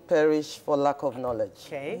people perish for lack of knowledge.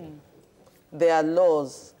 Okay. There are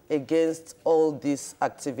laws against all these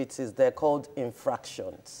activities. They're called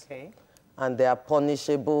infractions. Okay. And they are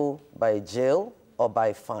punishable by jail or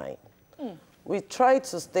by fine. We try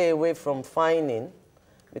to stay away from fining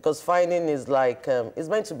because fining is like, it's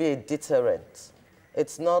meant to be a deterrent.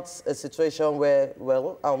 It's not a situation where,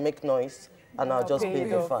 well, I'll make noise and I'll just pay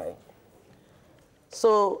the fine.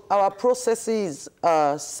 So our processes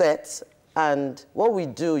are set, and what we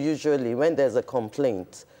do usually when there's a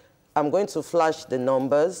complaint, I'm going to flash the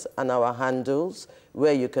numbers and our handles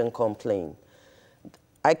where you can complain.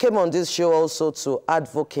 I came on this show also to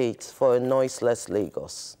advocate for a noiseless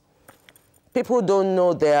Lagos. People don't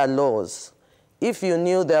know there are laws. If you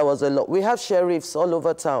knew there was a law, we have sheriffs all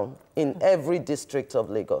over town in every district of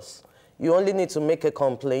Lagos. You only need to make a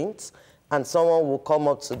complaint and someone will come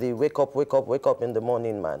up to the wake up in the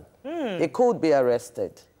morning man. It could be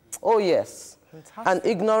arrested. Oh, yes. Fantastic. And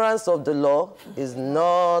ignorance of the law is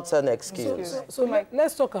not an excuse. So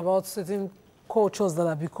let's talk about certain cultures that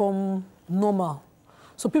have become normal.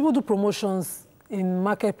 So people do promotions in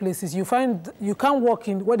marketplaces. You find you can't walk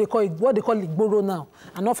in what they call Igboro now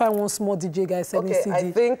and not find one small DJ guy selling CD.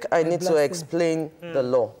 I think I need to explain the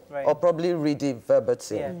law, or probably read it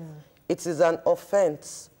verbatim. Yeah. It is an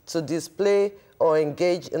offense to display or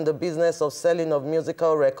engage in the business of selling of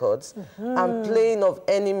musical records and playing of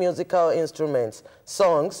any musical instruments,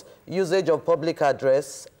 songs, usage of public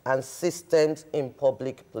address, and systems in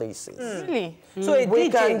public places. Really? So we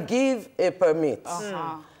can give a permit,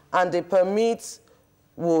 and the permit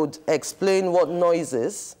would explain what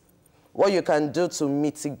noises, what you can do to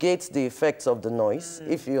mitigate the effects of the noise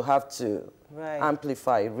if you have to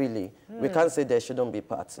amplify, really. We can't say there shouldn't be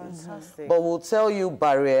parties. But we'll tell you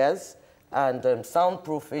barriers and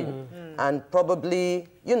soundproofing and probably,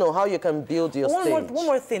 you know, how you can build your stage. One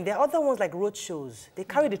more thing, there are other ones like road shows. They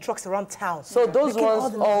carry the trucks around town. So those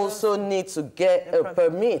ones also need to get a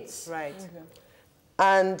permit. Right.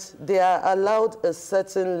 And they are allowed a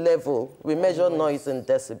certain level. We measure noise in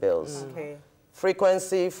decibels.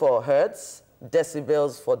 Frequency for hertz,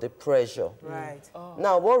 decibels for the pressure. Right.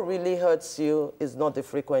 Now, what really hurts you is not the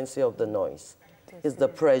frequency of the noise. It's the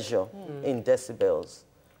pressure in decibels.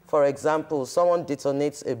 For example, someone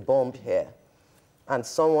detonates a bomb here, and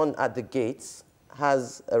someone at the gates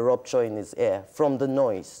has a rupture in his ear from the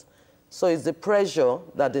noise. So it's the pressure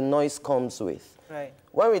that the noise comes with. Right.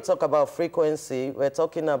 When we talk about frequency, we're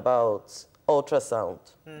talking about ultrasound.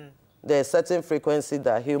 There's a certain frequency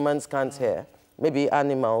that humans can't hear. Maybe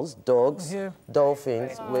animals, dogs,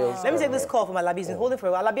 dolphins, whales. Let me take this call from Alabi. He's been holding for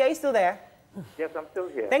a while. Alabi, are you still there? Yes, I'm still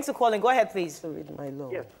here. Thanks for calling. Go ahead, please. Read my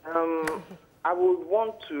law. Yes. I would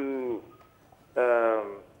want to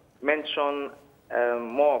mention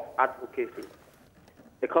more of advocacy.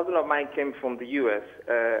 A cousin of mine came from the U.S.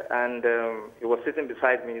 And he was sitting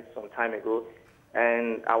beside me some time ago,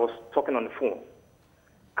 and I was talking on the phone,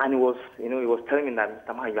 and he was telling me that,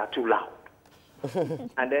 Mr. Man, you are too loud.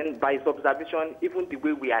 And then by his observation, even the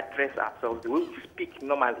way we address ourselves, the way we speak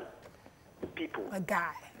normally to people, a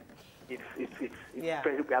guy, we are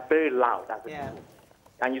very loud as a people.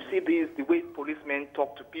 And you see this, the way policemen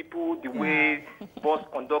talk to people, the way bus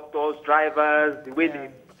conductors, drivers, the way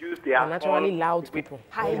they use their naturally loud people.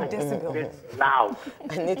 High decibel. Loud.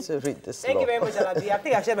 I need to read this Thank law. you very much, Alabi. I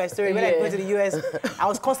think I shared my story. When I went to the US, I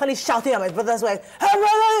was constantly shouting at my brother's wife, hey,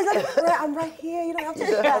 brother, I'm right here. You don't have to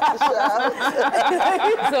shout.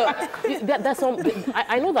 So that's some.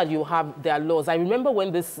 I know that you have their laws. I remember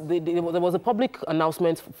when there was a public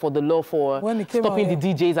announcement for the law for stopping the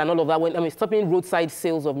DJs and all of that. Stopping roadside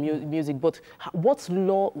sales of music. But what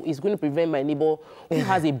law is going to prevent my neighbor who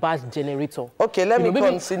has a bad generator? Okay, let me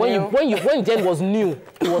continue. When Jen was new,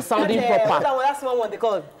 it was sounding proper. That's one they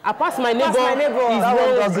called. I passed my neighbor. Is one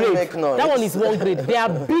grade. That one is one grade. There are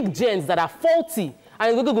big gens that are faulty.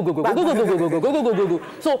 And go.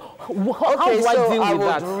 So how do I deal with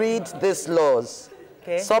that? I would read these laws.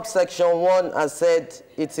 Subsection 1 has said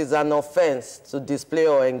it is an offense to display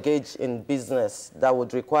or engage in business that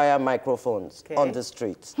would require microphones on the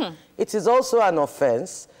street. It is also an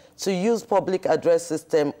offense to use public address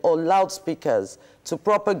system or loudspeakers to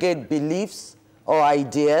propagate beliefs or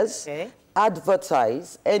ideas,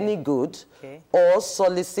 advertise any good, or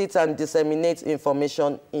solicit and disseminate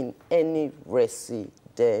information in any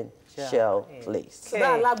residential place. It is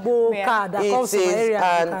an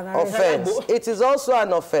offense. It is also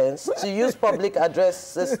an offense to use public address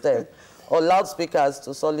system or loudspeakers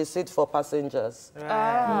to solicit for passengers or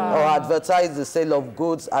advertise the sale of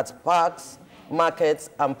goods at parks,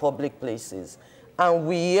 markets, and public places. And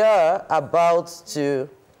we are about to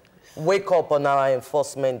wake up on our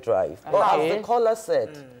enforcement drive. But as the caller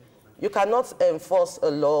said, You cannot enforce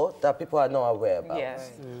a law that people are not aware about.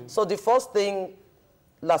 Yes. So the first thing,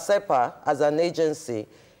 LASEPA, as an agency,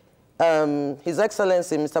 His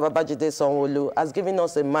Excellency, Mr. Babajide Sanwo-Olu, has given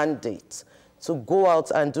us a mandate to go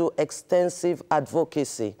out and do extensive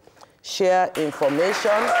advocacy, share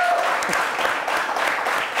information,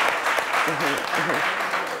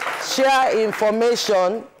 share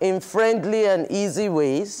information in friendly and easy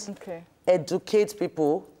ways, educate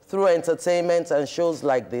people through entertainment and shows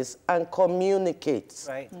like this, and communicate.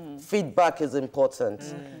 Feedback is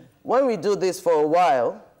important. When we do this for a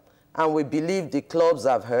while, and we believe the clubs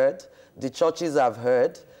have heard, the churches have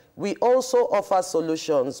heard, we also offer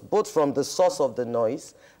solutions both from the source of the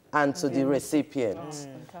noise and to the recipient.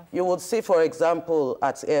 You would see, for example,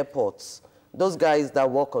 at airports, those guys that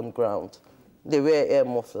walk on ground, they wear air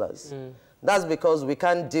mufflers. That's because we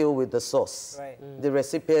can't deal with the source. The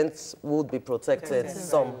recipients would be protected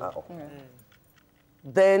somehow.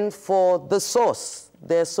 Then for the source,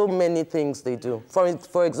 there are so many things they do.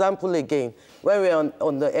 For example, again, when we're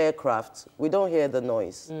on the aircraft, we don't hear the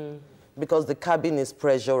noise because the cabin is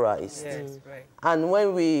pressurized. And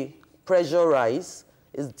when we pressurize,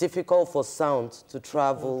 it's difficult for sound to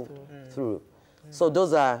travel through. So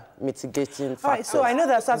those are mitigating factors. So I know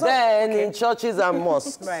that. Then in churches and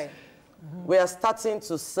mosques, we are starting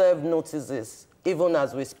to serve notices, even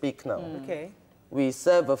as we speak now. We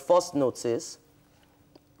serve a first notice,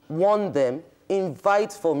 warn them,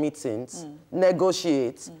 invite for meetings,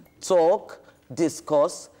 negotiate, talk,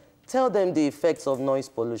 discuss, tell them the effects of noise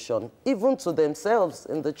pollution, even to themselves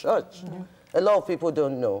in the church. A lot of people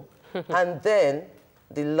don't know. And then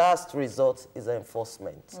the last resort is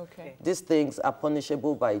enforcement. These things are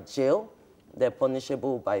punishable by jail, they're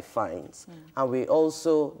punishable by fines. And we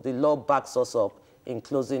also, the law backs us up in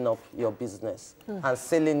closing up your business and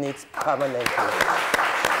sealing it permanently.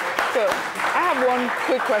 So I have one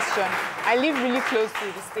quick question. I live really close to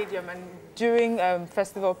the stadium, and during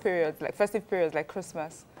festive periods like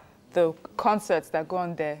Christmas, the concerts that go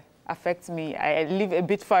on there affect me. I live a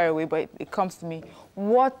bit far away, but it comes to me.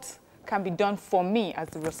 What can be done for me as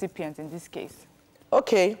the recipient in this case?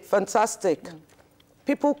 Okay, fantastic.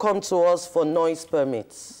 People come to us for noise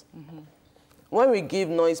permits. When we give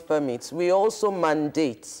noise permits, we also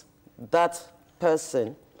mandate that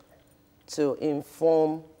person to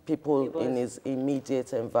inform people in his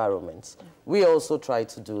immediate environment. We also try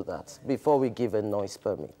to do that before we give a noise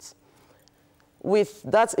permit. With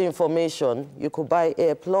that information, you could buy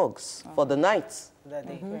earplugs for the night.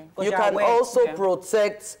 You can also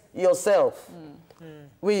protect yourself.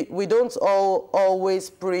 We don't always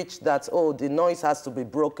preach that, oh, the noise has to be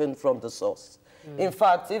broken from the source. In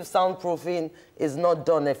fact, if soundproofing is not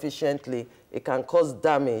done efficiently, it can cause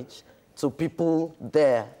damage to people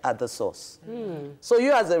there at the source. So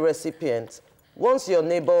you as a recipient, once your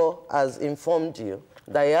neighbor has informed you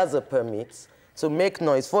that he has a permit to make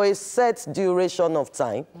noise for a set duration of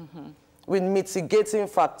time, with mitigating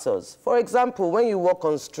factors. For example, when you walk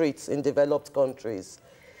on streets in developed countries,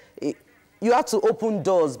 you have to open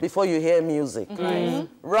doors before you hear music.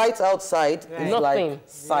 Right outside, it's like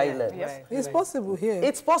silent. It's possible here.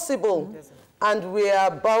 It's possible. And we are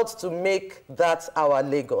about to make that our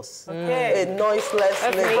Lagos. A noiseless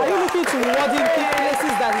Lagos. Are you looking to modern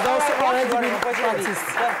places that is also already being practiced?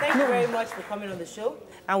 Well, thank you very much for coming on the show.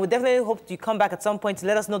 And we definitely hope you come back at some point to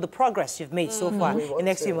let us know the progress you've made so far in the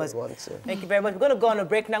next few months. Thank you very much. We're going to go on a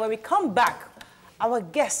break now. When we come back, our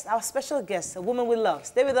guest, our special guest, a woman we love.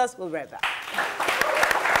 Stay with us. We'll be right back.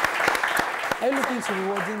 Are you looking to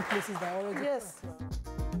rewarding places that are already... Yes.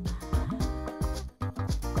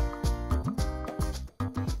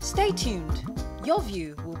 Stay tuned. Your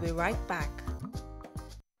View will be right back.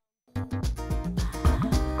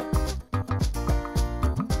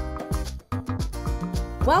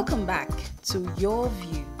 Welcome back to Your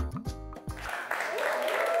View.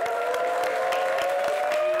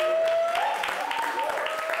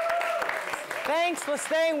 Thanks for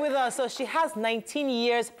staying with us. So she has 19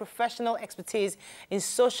 years professional expertise in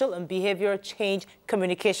social and behavioral change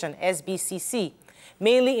communication, SBCC,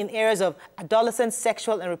 mainly in areas of adolescent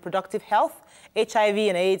sexual and reproductive health, HIV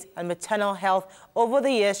and AIDS, and maternal health. Over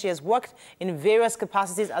the years, she has worked in various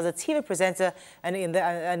capacities as a TV presenter and in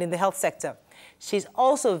the health sector. She's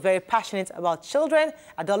also very passionate about children,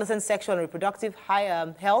 adolescent sexual and reproductive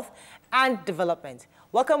health and development.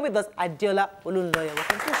 Welcome with us, Adiola Olunloyo.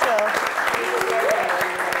 Welcome to the show.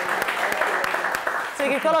 So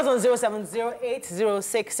you can call us on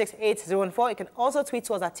 0708066814. You can also tweet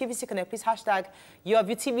to us at TVC Connect. Please hashtag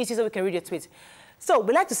YourViewTVC so we can read your tweets. So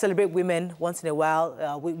we like to celebrate women once in a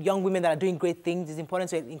while, with young women that are doing great things. It's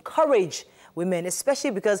important to encourage women,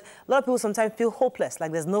 especially because a lot of people sometimes feel hopeless,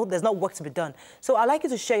 like there's not work to be done. So I'd like you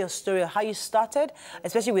to share your story of how you started,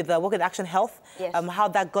 especially with work with Action Health, how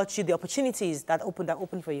that got you the opportunities that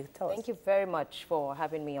opened for you. Tell us. Thank you very much for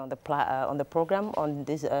having me on the program, on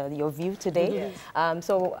this your view today.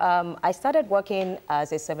 I started working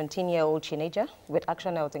as a 17-year-old teenager with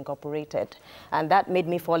Action Health Incorporated, and that made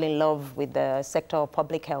me fall in love with the sector of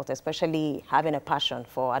public health, especially having a passion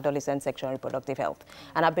for adolescent sexual and reproductive health.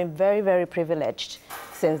 And I've been very, very privileged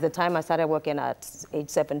since the time I started working at age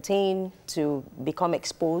 17 to become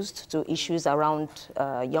exposed to issues around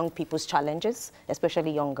young people's challenges,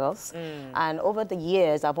 especially young girls. And over the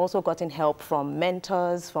years, I've also gotten help from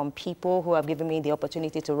mentors, from people who have given me the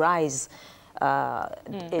opportunity to rise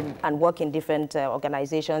and work in different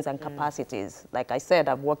organizations and capacities. Like I said,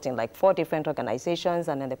 I've worked in like 4 different organizations,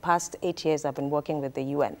 and in the past 8 years, I've been working with the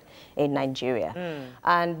UN in Nigeria.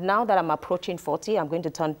 And now that I'm approaching 40, I'm going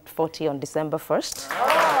to turn 40 on December 1st.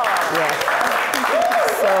 Yes.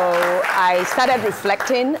 So I started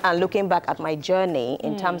reflecting and looking back at my journey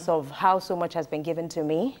in terms of how so much has been given to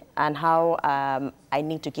me and how I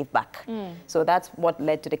need to give back. So that's what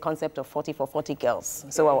led to the concept of 40 for 40 girls.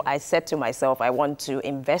 So I said to myself, I want to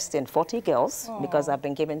invest in 40 girls because I've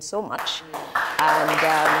been given so much. And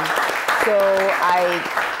so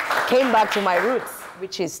I came back to my roots,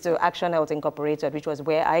 which is to Action Health Incorporated, which was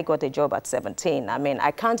where I got a job at 17. I mean, I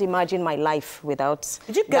can't imagine my life without that opportunity.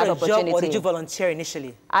 Did you get a job or did you volunteer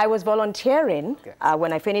initially? I was volunteering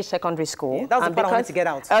when I finished secondary school. Yeah, that was the part I wanted to get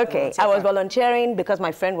out. Okay, I was volunteering because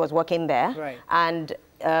my friend was working there. Right. And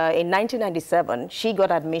in 1997, she got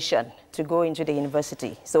admission to go into the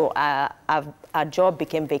university. So our job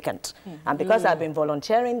became vacant. And because I've been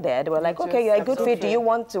volunteering there, they were like, okay, you're a good fit. Do you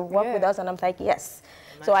want to work with us? And I'm like, yes.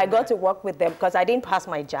 So I got to work with them because I didn't pass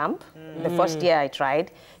my JAMB the first year I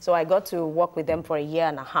tried. So I got to work with them for a year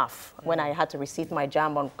and a half when I had to receive my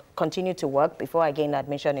JAMB and continue to work before I gained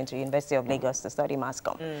admission into University of Lagos to study Mass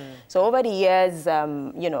Comm. So over the years,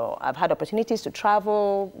 you know, I've had opportunities to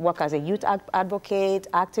travel, work as a youth advocate,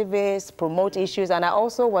 activist, promote issues, and I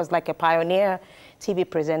also was like a pioneer TV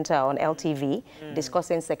presenter on LTV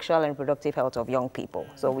discussing sexual and reproductive health of young people.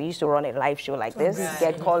 So we used to run a live show like this,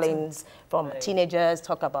 get call-ins from teenagers,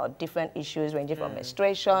 talk about different issues ranging from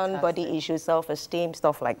menstruation, body issues, self-esteem,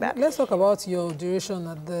 stuff like that. Let's talk about your duration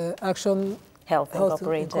at the Action Health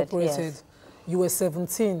Incorporated. Yes. You were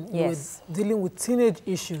 17. You were dealing with teenage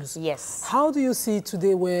issues. Yes. How do you see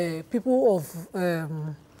today where people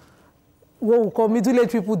of what we call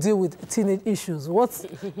middle-aged people deal with teenage issues?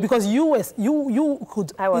 Because you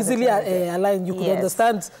could easily align, you could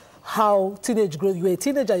understand how teenage growth. You were a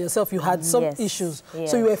teenager yourself, you had some issues.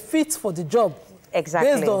 So you were fit for the job.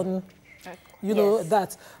 Exactly. Based on, you know,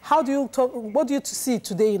 that. How do you talk, what do you see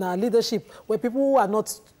today in our leadership where people who are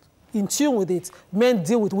not in tune with it, men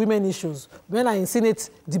deal with women issues. Men are in Senate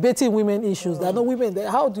debating women issues. There are no women there.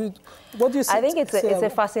 What do you see? I think it's a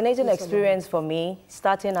fascinating experience for me,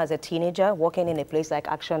 starting as a teenager, working in a place like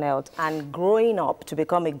Action Health, and growing up to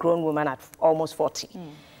become a grown woman at almost 40.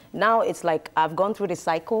 Now it's like I've gone through the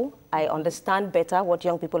cycle. I understand better what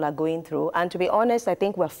young people are going through. And to be honest, I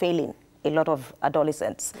think we're failing a lot of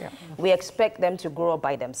adolescents. We expect them to grow up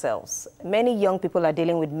by themselves. Many young people are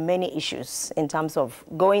dealing with many issues in terms of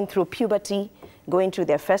going through puberty, going through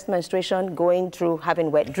their first menstruation, going through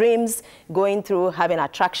having wet dreams, going through having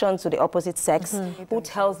attraction to the opposite sex. Who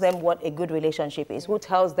tells them what a good relationship is? Who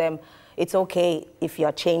tells them it's okay if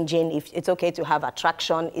you're changing, if it's okay to have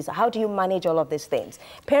attraction? How do you manage all of these things?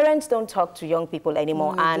 Parents don't talk to young people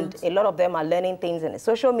anymore, and a lot of them are learning things in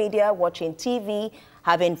social media, watching TV,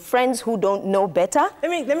 having friends who don't know better. Let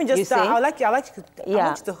me just I want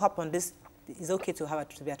you to hop on this. It's okay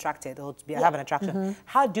to be attracted or to have an attraction.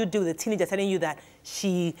 How do you deal with a teenager telling you that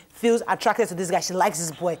she feels attracted to this guy, she likes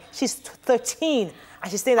this boy? She's 13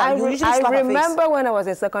 and she's saying that I remember when I was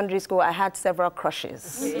in secondary school, I had several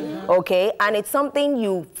crushes, okay? And it's something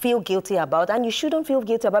you feel guilty about, and you shouldn't feel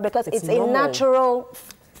guilty about because it's a natural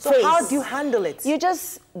So how do you handle it? You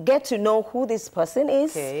just get to know who this person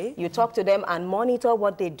is. You talk to them and monitor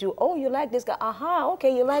what they do. Oh, you like this guy?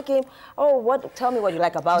 Okay, you like him. Oh, tell me what you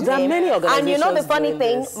like about him. There are many organizations. And you know the funny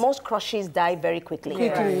thing, most crushes die very quickly.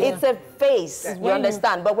 It's a phase, you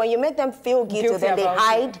understand. But when you make them feel guilty, then they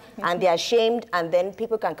hide and they're ashamed, and then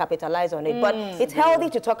people can capitalize on it. But it's healthy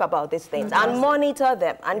to talk about these things and monitor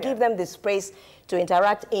them and give them the space to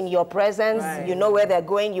interact in your presence. You know where they're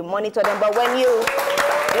going, you monitor them. But when you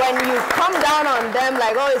when you come down on them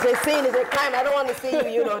like, oh, it's a sin, it's a crime, I don't want to see you,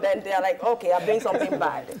 you know, then they're like, okay, I'm doing something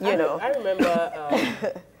bad, you know. I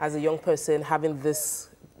remember as a young person having this,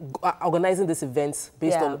 organizing this events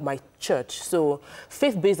based on my church. So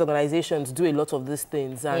faith-based organizations do a lot of these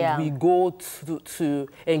things, and we go to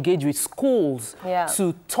engage with schools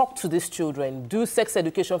to talk to these children, do sex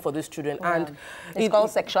education for these children. And it's called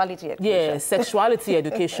sexuality education. Yeah, sexuality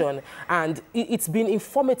education. And it's been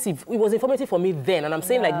informative. It was informative for me then, and I'm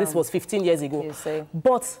saying like this was 15 years ago.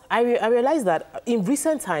 But I realized that in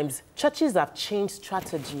recent times, churches have changed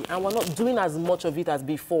strategy, and we're not doing as much of it as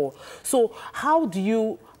before. So how would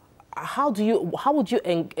you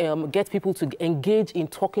get people to engage in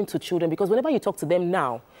talking to children? Because whenever you talk to them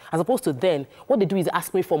now, as opposed to then, what they do is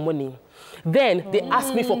ask me for money. Then they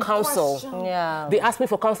ask me for counsel. They ask me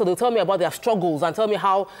for counsel. They'll tell me about their struggles and tell me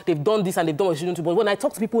how they've done this and they've done what they shouldn't do. But when I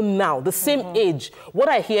talk to people now, the same age, what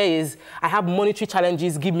I hear is, I have monetary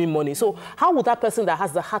challenges, give me money. So how would that person that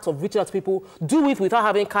has the heart of reaching out to people do it without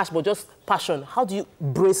having cash but just passion? How do you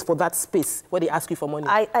brace for that space where they ask you for money?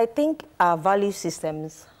 I think our value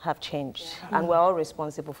systems have changed, and we're all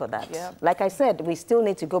responsible for that. Like I said, we still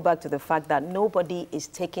need to go back to the fact that nobody is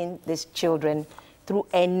taking these children through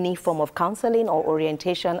any form of counseling or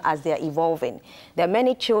orientation as they're evolving. There are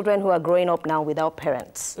many children who are growing up now without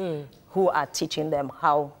parents who are teaching them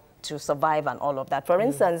how to survive and all of that. For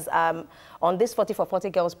instance, on this 40 for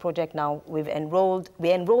 40 Girls project now, we enrolled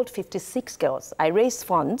 56 girls. I raised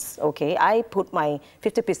funds, okay? I put my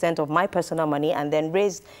 50% of my personal money and then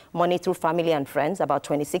raised money through family and friends, about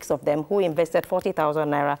 26 of them, who invested 40,000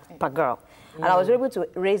 naira per girl. And I was able to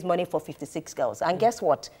raise money for 56 girls. And guess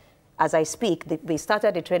what? As I speak, we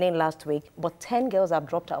started the training last week, but 10 girls have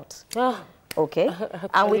dropped out. Okay,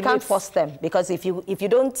 and we can't force them, because if you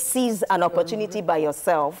don't seize an opportunity by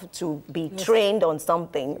yourself to be trained on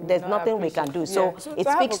something, there's nothing we can do. So it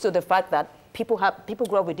speaks to the fact that people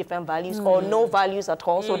grow up with different values or no values at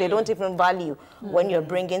all, so they don't even value when you're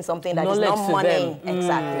bringing something that is not money.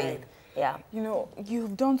 Exactly. Yeah. You know,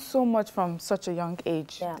 you've done so much from such a young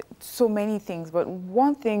age, so many things. But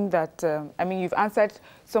one thing that, I mean, you've answered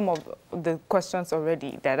some of the questions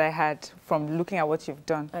already that I had from looking at what you've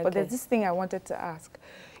done. But there's this thing I wanted to ask.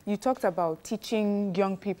 You talked about teaching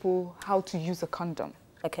young people how to use a condom.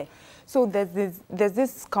 Okay. So there's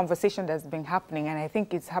this conversation that's been happening, and I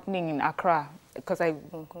think it's happening in Accra, because I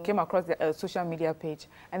came across the social media page,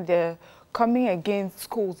 and they're coming against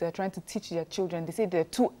schools. They're trying to teach their children. They say they're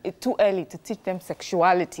too early to teach them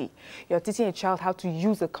sexuality. You're teaching a child how to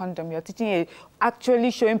use a condom. You're teaching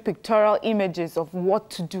actually showing pictorial images of what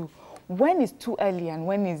to do. When is too early, and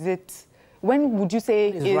when would you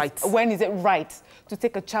say when is it right to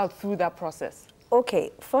take a child through that process?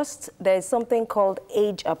 Okay, first, there's something called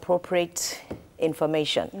age-appropriate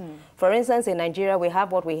information. For instance, in Nigeria, we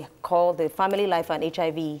have what we call the Family Life and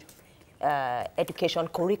HIV education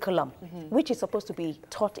curriculum, which is supposed to be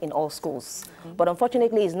taught in all schools. But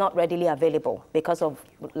unfortunately, it's not readily available because of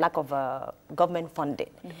lack of government funding.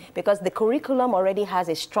 Because the curriculum already has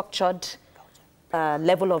a structured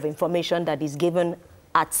level of information that is given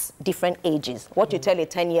at different ages. What you tell a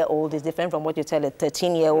 10-year-old is different from what you tell a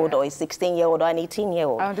 13-year-old or a 16-year-old or an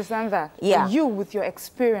 18-year-old. I understand that. Yeah. And you, with your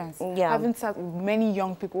experience, having sat with many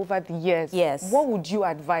young people over the years, what would you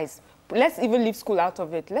advise? Let's even leave school out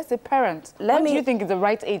of it. Let's say parents. What do you think is the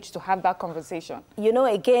right age to have that conversation? You know,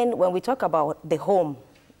 again, when we talk about the home,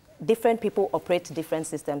 different people operate different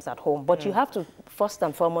systems at home. But you have to, first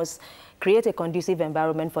and foremost, create a conducive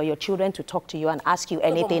environment for your children to talk to you and ask you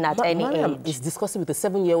anything at any age. Is discussing with a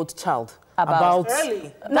 7-year-old child about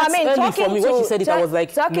early. No, I mean, talking for me. When she said it, I was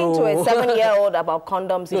like, talking to a 7-year-old about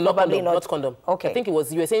condoms is probably not condom. Okay. I think it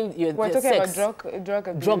was, you were saying we're talking sex. about drug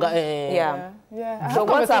abuse. Yeah. So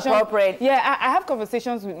what's appropriate? Yeah, I have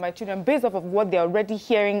conversations with my children based off of what they're already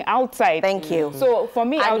hearing outside. Thank you. So for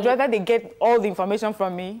me, I would rather they get all the information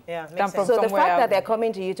from me than from somewhere else. So the fact that they're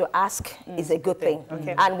coming to you to ask is a good thing.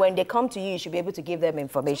 And when they come to you, you should be able to give them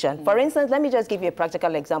information. For instance, let me just give you a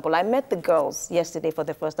practical example. I met the girls yesterday for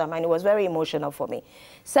the first time, and it was very emotional for me.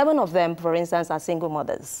 7 of them, for instance, are single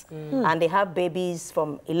mothers. And they have babies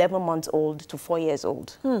from 11 months old to 4 years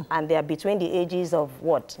old. And they are between the ages of,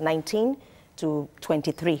 what, 19 to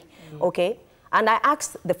 23, okay? And I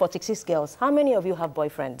asked the 46 girls, how many of you have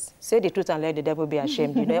boyfriends? Say the truth and let the devil be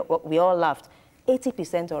ashamed. You know, we all laughed.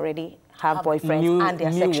 80% already have boyfriends and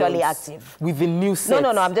they're sexually active. With the new set.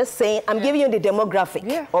 No, I'm just saying, I'm giving you the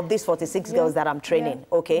demographic of these 46 girls that I'm training,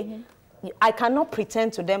 okay? I cannot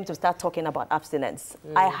pretend to them to start talking about abstinence.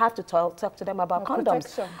 I have to talk to them about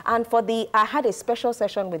condoms. And I had a special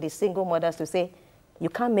session with the single mothers to say, you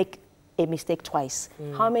can't make a mistake twice.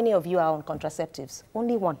 How many of you are on contraceptives?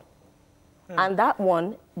 Only one. And that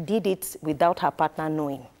one did it without her partner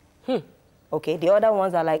knowing. Okay, the other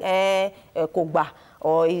ones are like, kogba,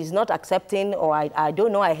 or he's not accepting, or I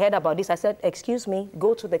don't know, I heard about this. I said, excuse me,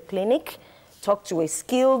 go to the clinic, talk to a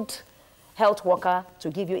skilled health worker to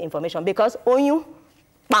give you information. Because onyu,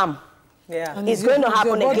 bam, it's going to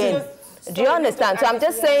happen again. Do you understand? So I'm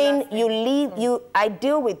just saying, I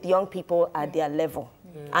deal with young people at their level.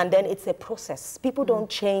 And then it's a process. People don't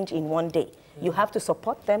change in one day. You have to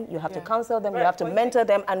support them, you have to counsel them, you have to mentor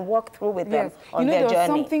them and walk through with them on their journey. There was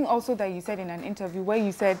something also that you said in an interview where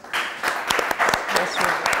you said,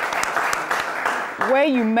 where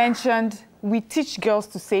you mentioned we teach girls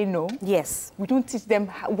to say no. Yes. We don't teach them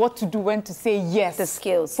what to do when to say yes. The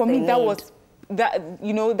skills. For me,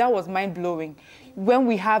 that was mind-blowing. When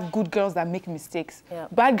we have good girls that make mistakes,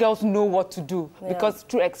 bad girls know what to do because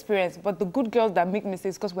through experience. But the good girls that make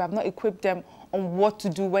mistakes, because we have not equipped them on what to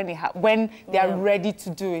do when they are ready to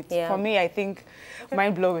do it. For me, I think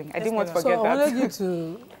mind-blowing. I didn't want to forget that. So I wanted you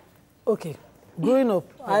to, growing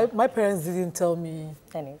up, my parents didn't tell me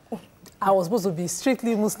I was supposed to be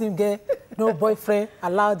strictly Muslim girl, no boyfriend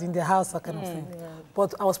allowed in the house, that kind of thing.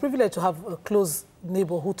 But I was privileged to have a close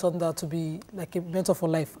neighbor who turned out to be like a mentor for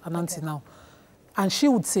life, an auntie now. And she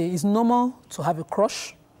would say, it's normal to have a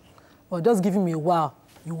crush, but just give him a while,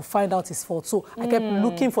 you will find out his fault. So I kept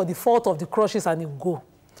looking for the fault of the crushes and it would go.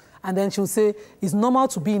 And then she would say, it's normal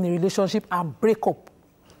to be in a relationship and break up.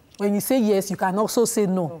 When you say yes, you can also say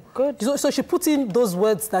no. Good. So she put in those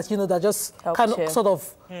words that, that just kind of sort of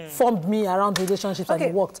formed me around relationships and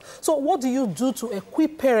it worked. So what do you do to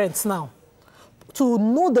equip parents now to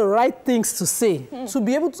know the right things to say, to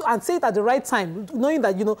be able to, and say it at the right time, knowing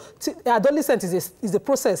that, adolescence is a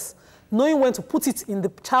process, knowing when to put it in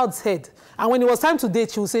the child's head. And when it was time to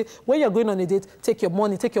date, she will say, when you're going on a date, take your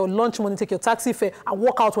money, take your lunch money, take your taxi fare, and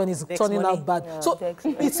walk out when it's turning out bad. Yeah, so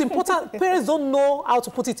it's important. Parents don't know how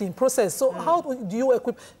to put it in process. So how do you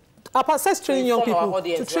equip? Besides training young people,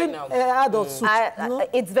 to train adults.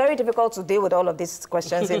 It's very difficult to deal with all of these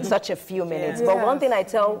questions in such a few minutes. But one thing I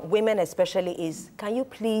tell women especially is, can you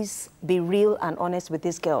please be real and honest with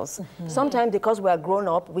these girls? Sometimes because we are grown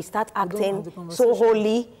up, we start acting so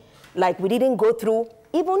holy, like we didn't go through.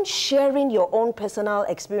 Even sharing your own personal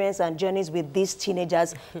experience and journeys with these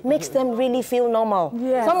teenagers makes them really feel normal.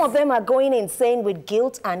 Yes. Some of them are going insane with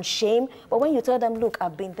guilt and shame. But when you tell them, look,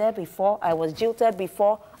 I've been there before, I was jilted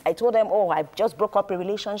before, I told them, oh, I just broke up a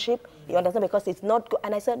relationship. You understand? Because it's not good.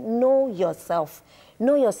 And I said, know yourself.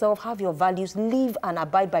 Know yourself, have your values, live and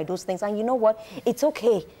abide by those things. And you know what? It's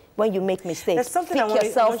okay when you make mistakes. There's something Pick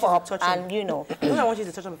yourself up and, Something I want you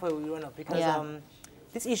to touch on before we run up. Because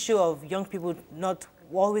this issue of young people not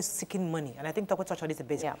always seeking money, and I think Toko touched on this a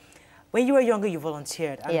bit. When you were younger, you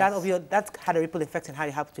volunteered, and that had a ripple effect on how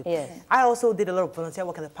you helped you. I also did a lot of volunteer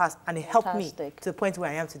work in the past, and it helped me to the point where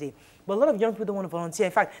I am today. But a lot of young people don't want to volunteer.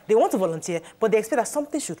 In fact, they want to volunteer, but they expect that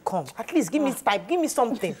something should come. At least give me Skype, give me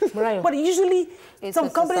something. But usually, some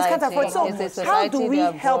companies can't afford it. So how do we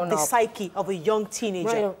help the psyche of a young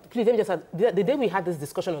teenager? Please, let me just add, the day we had this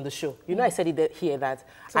discussion on the show, I said it here that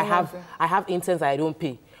I have interns that I don't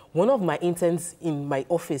pay. One of my interns in my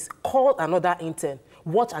office called another intern,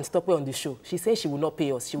 watch and stop her on the show. She said she will not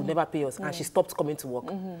pay us. She will never pay us. And she stopped coming to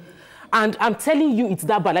work. And I'm telling you, it's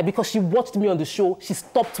that bad. Like, because she watched me on the show, she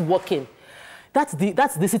stopped working. That's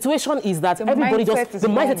the situation is that everybody the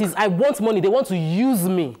mindset is, I want money. They want to use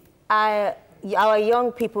me. Our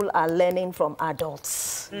young people are learning from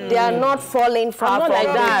adults. They are not falling far from like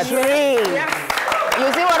that. the tree.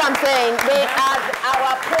 You see what I'm saying? They are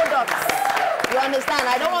our products. You understand?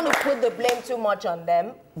 I don't want to put the blame too much on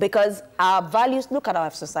them because our values, look at our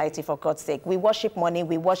society, for God's sake. We worship money,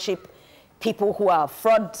 we worship people who are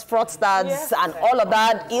fraudsters and all of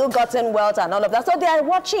that, ill-gotten wealth and all of that. So they are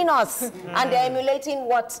watching us and they're emulating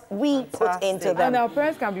what we put into them. And our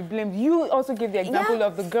parents can be blamed. You also gave the example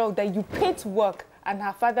of the girl that you paid to work and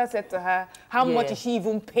her father said to her, how much is she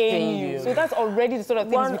even paying you? So that's already the sort of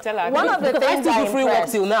things we tell her. One of the things I still do free work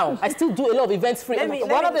till now. I still do a lot of events free.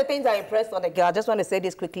 One of the things I impressed on the girl, I just want to say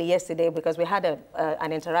this quickly yesterday because we had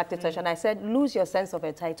an interactive session. I said, lose your sense of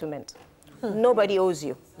entitlement. Nobody owes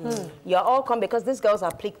you. You're all come because these girls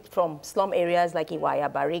are picked from slum areas like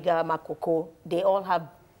Iwaya, Bariga, Makoko. They all have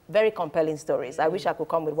very compelling stories. I wish I could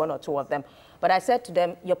come with one or two of them. But I said to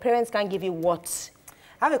them, your parents can't give you what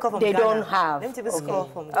I have a call from they Ghana. Don't have. Let me take this call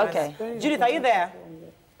from Ghana. Okay. Judith, are you there?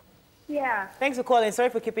 Yeah. Thanks for calling. Sorry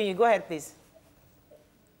for keeping you. Go ahead, please.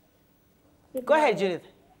 Go ahead, Judith.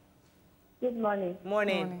 Good morning.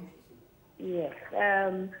 Morning. Yes.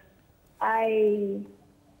 I'm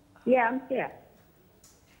here.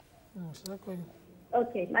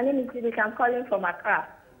 Okay, my name is Judith. I'm calling from Accra.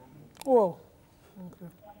 Oh, okay.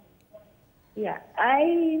 Yeah,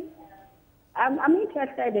 I'm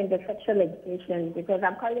interested in the sexual education because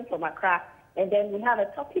I'm calling from Accra, and then we have a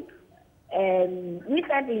topic.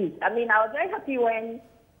 Recently, I was very happy when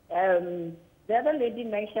the other lady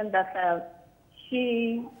mentioned that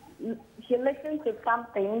she listened to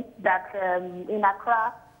something that in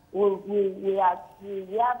Accra we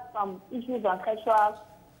have some issues on sexual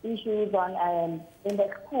issues on in the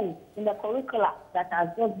school, in the curricula that has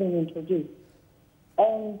just been introduced.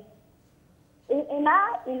 And in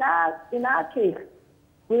our case,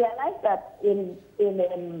 we realize that in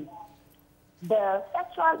the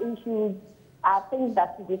sexual issues are things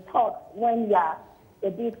that should be taught when you are a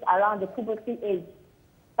bit around the puberty age.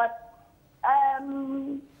 But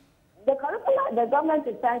the curricula, the government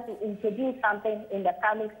is trying to introduce something in the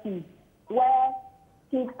primary school where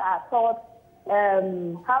kids are taught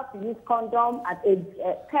how to use condom at age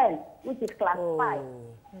 10, which is class 5.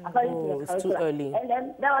 It's too early. And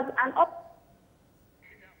then there was an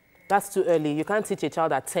That's too early. You can't teach a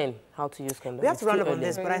child at 10 how to use condom. We have to run up on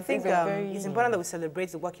this, but I think it's important that we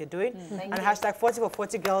celebrate the work you're doing. And hashtag 40 for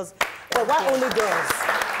 40 girls. But why only girls?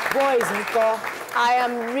 Boys, Nico. I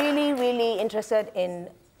am really, really interested in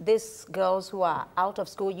these girls who are out of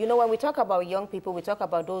school. You know, when we talk about young people, we talk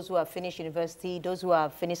about those who have finished university, those who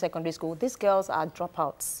have finished secondary school. These girls are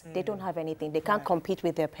dropouts. They don't have anything. They can't compete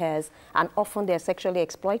with their peers, and often they're sexually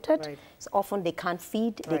exploited. So often they can't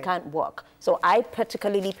feed, they can't work. So I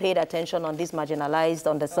particularly paid attention on these marginalized,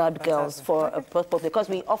 underserved girls for a purpose, because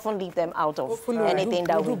we often leave them out of anything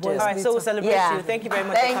that we do. All right, so we'll celebrate you. Thank you very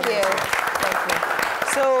much. Thank you. Thank you.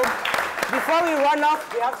 So, before we run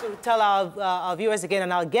off, we have to tell our viewers again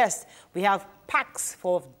and our guests, we have packs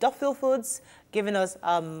for Duffel Foods giving us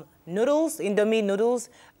noodles, Indomie noodles,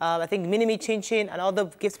 I think Minimi Chin Chin and other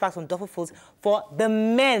gift packs from Duffel Foods for the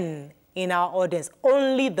men in our audience.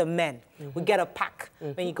 Only the men will get a pack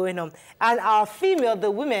when you go in home. And our female,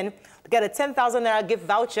 the women, get a 10,000 Naira gift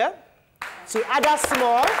voucher to Ada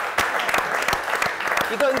Small.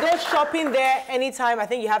 You can go shopping there anytime. I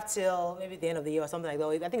think you have till maybe the end of the year or something like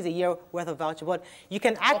that. I think it's a year worth of voucher, but you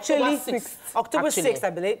can actually... October 6th, I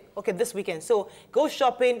believe. Okay, this weekend. So go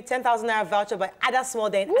shopping, 10,000 Naira voucher by Ada Small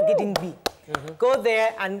there in Agidingbi. Go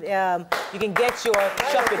there and you can get your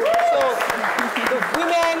shopping. So the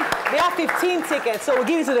women, they have 15 tickets. So we'll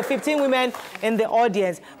give it to the 15 women in the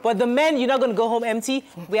audience. But the men, you're not going to go home empty.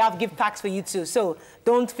 We have gift packs for you too. So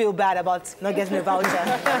don't feel bad about not getting a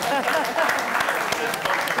voucher.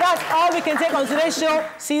 That's all we can take on today's show.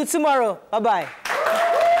 See you tomorrow. Bye-bye.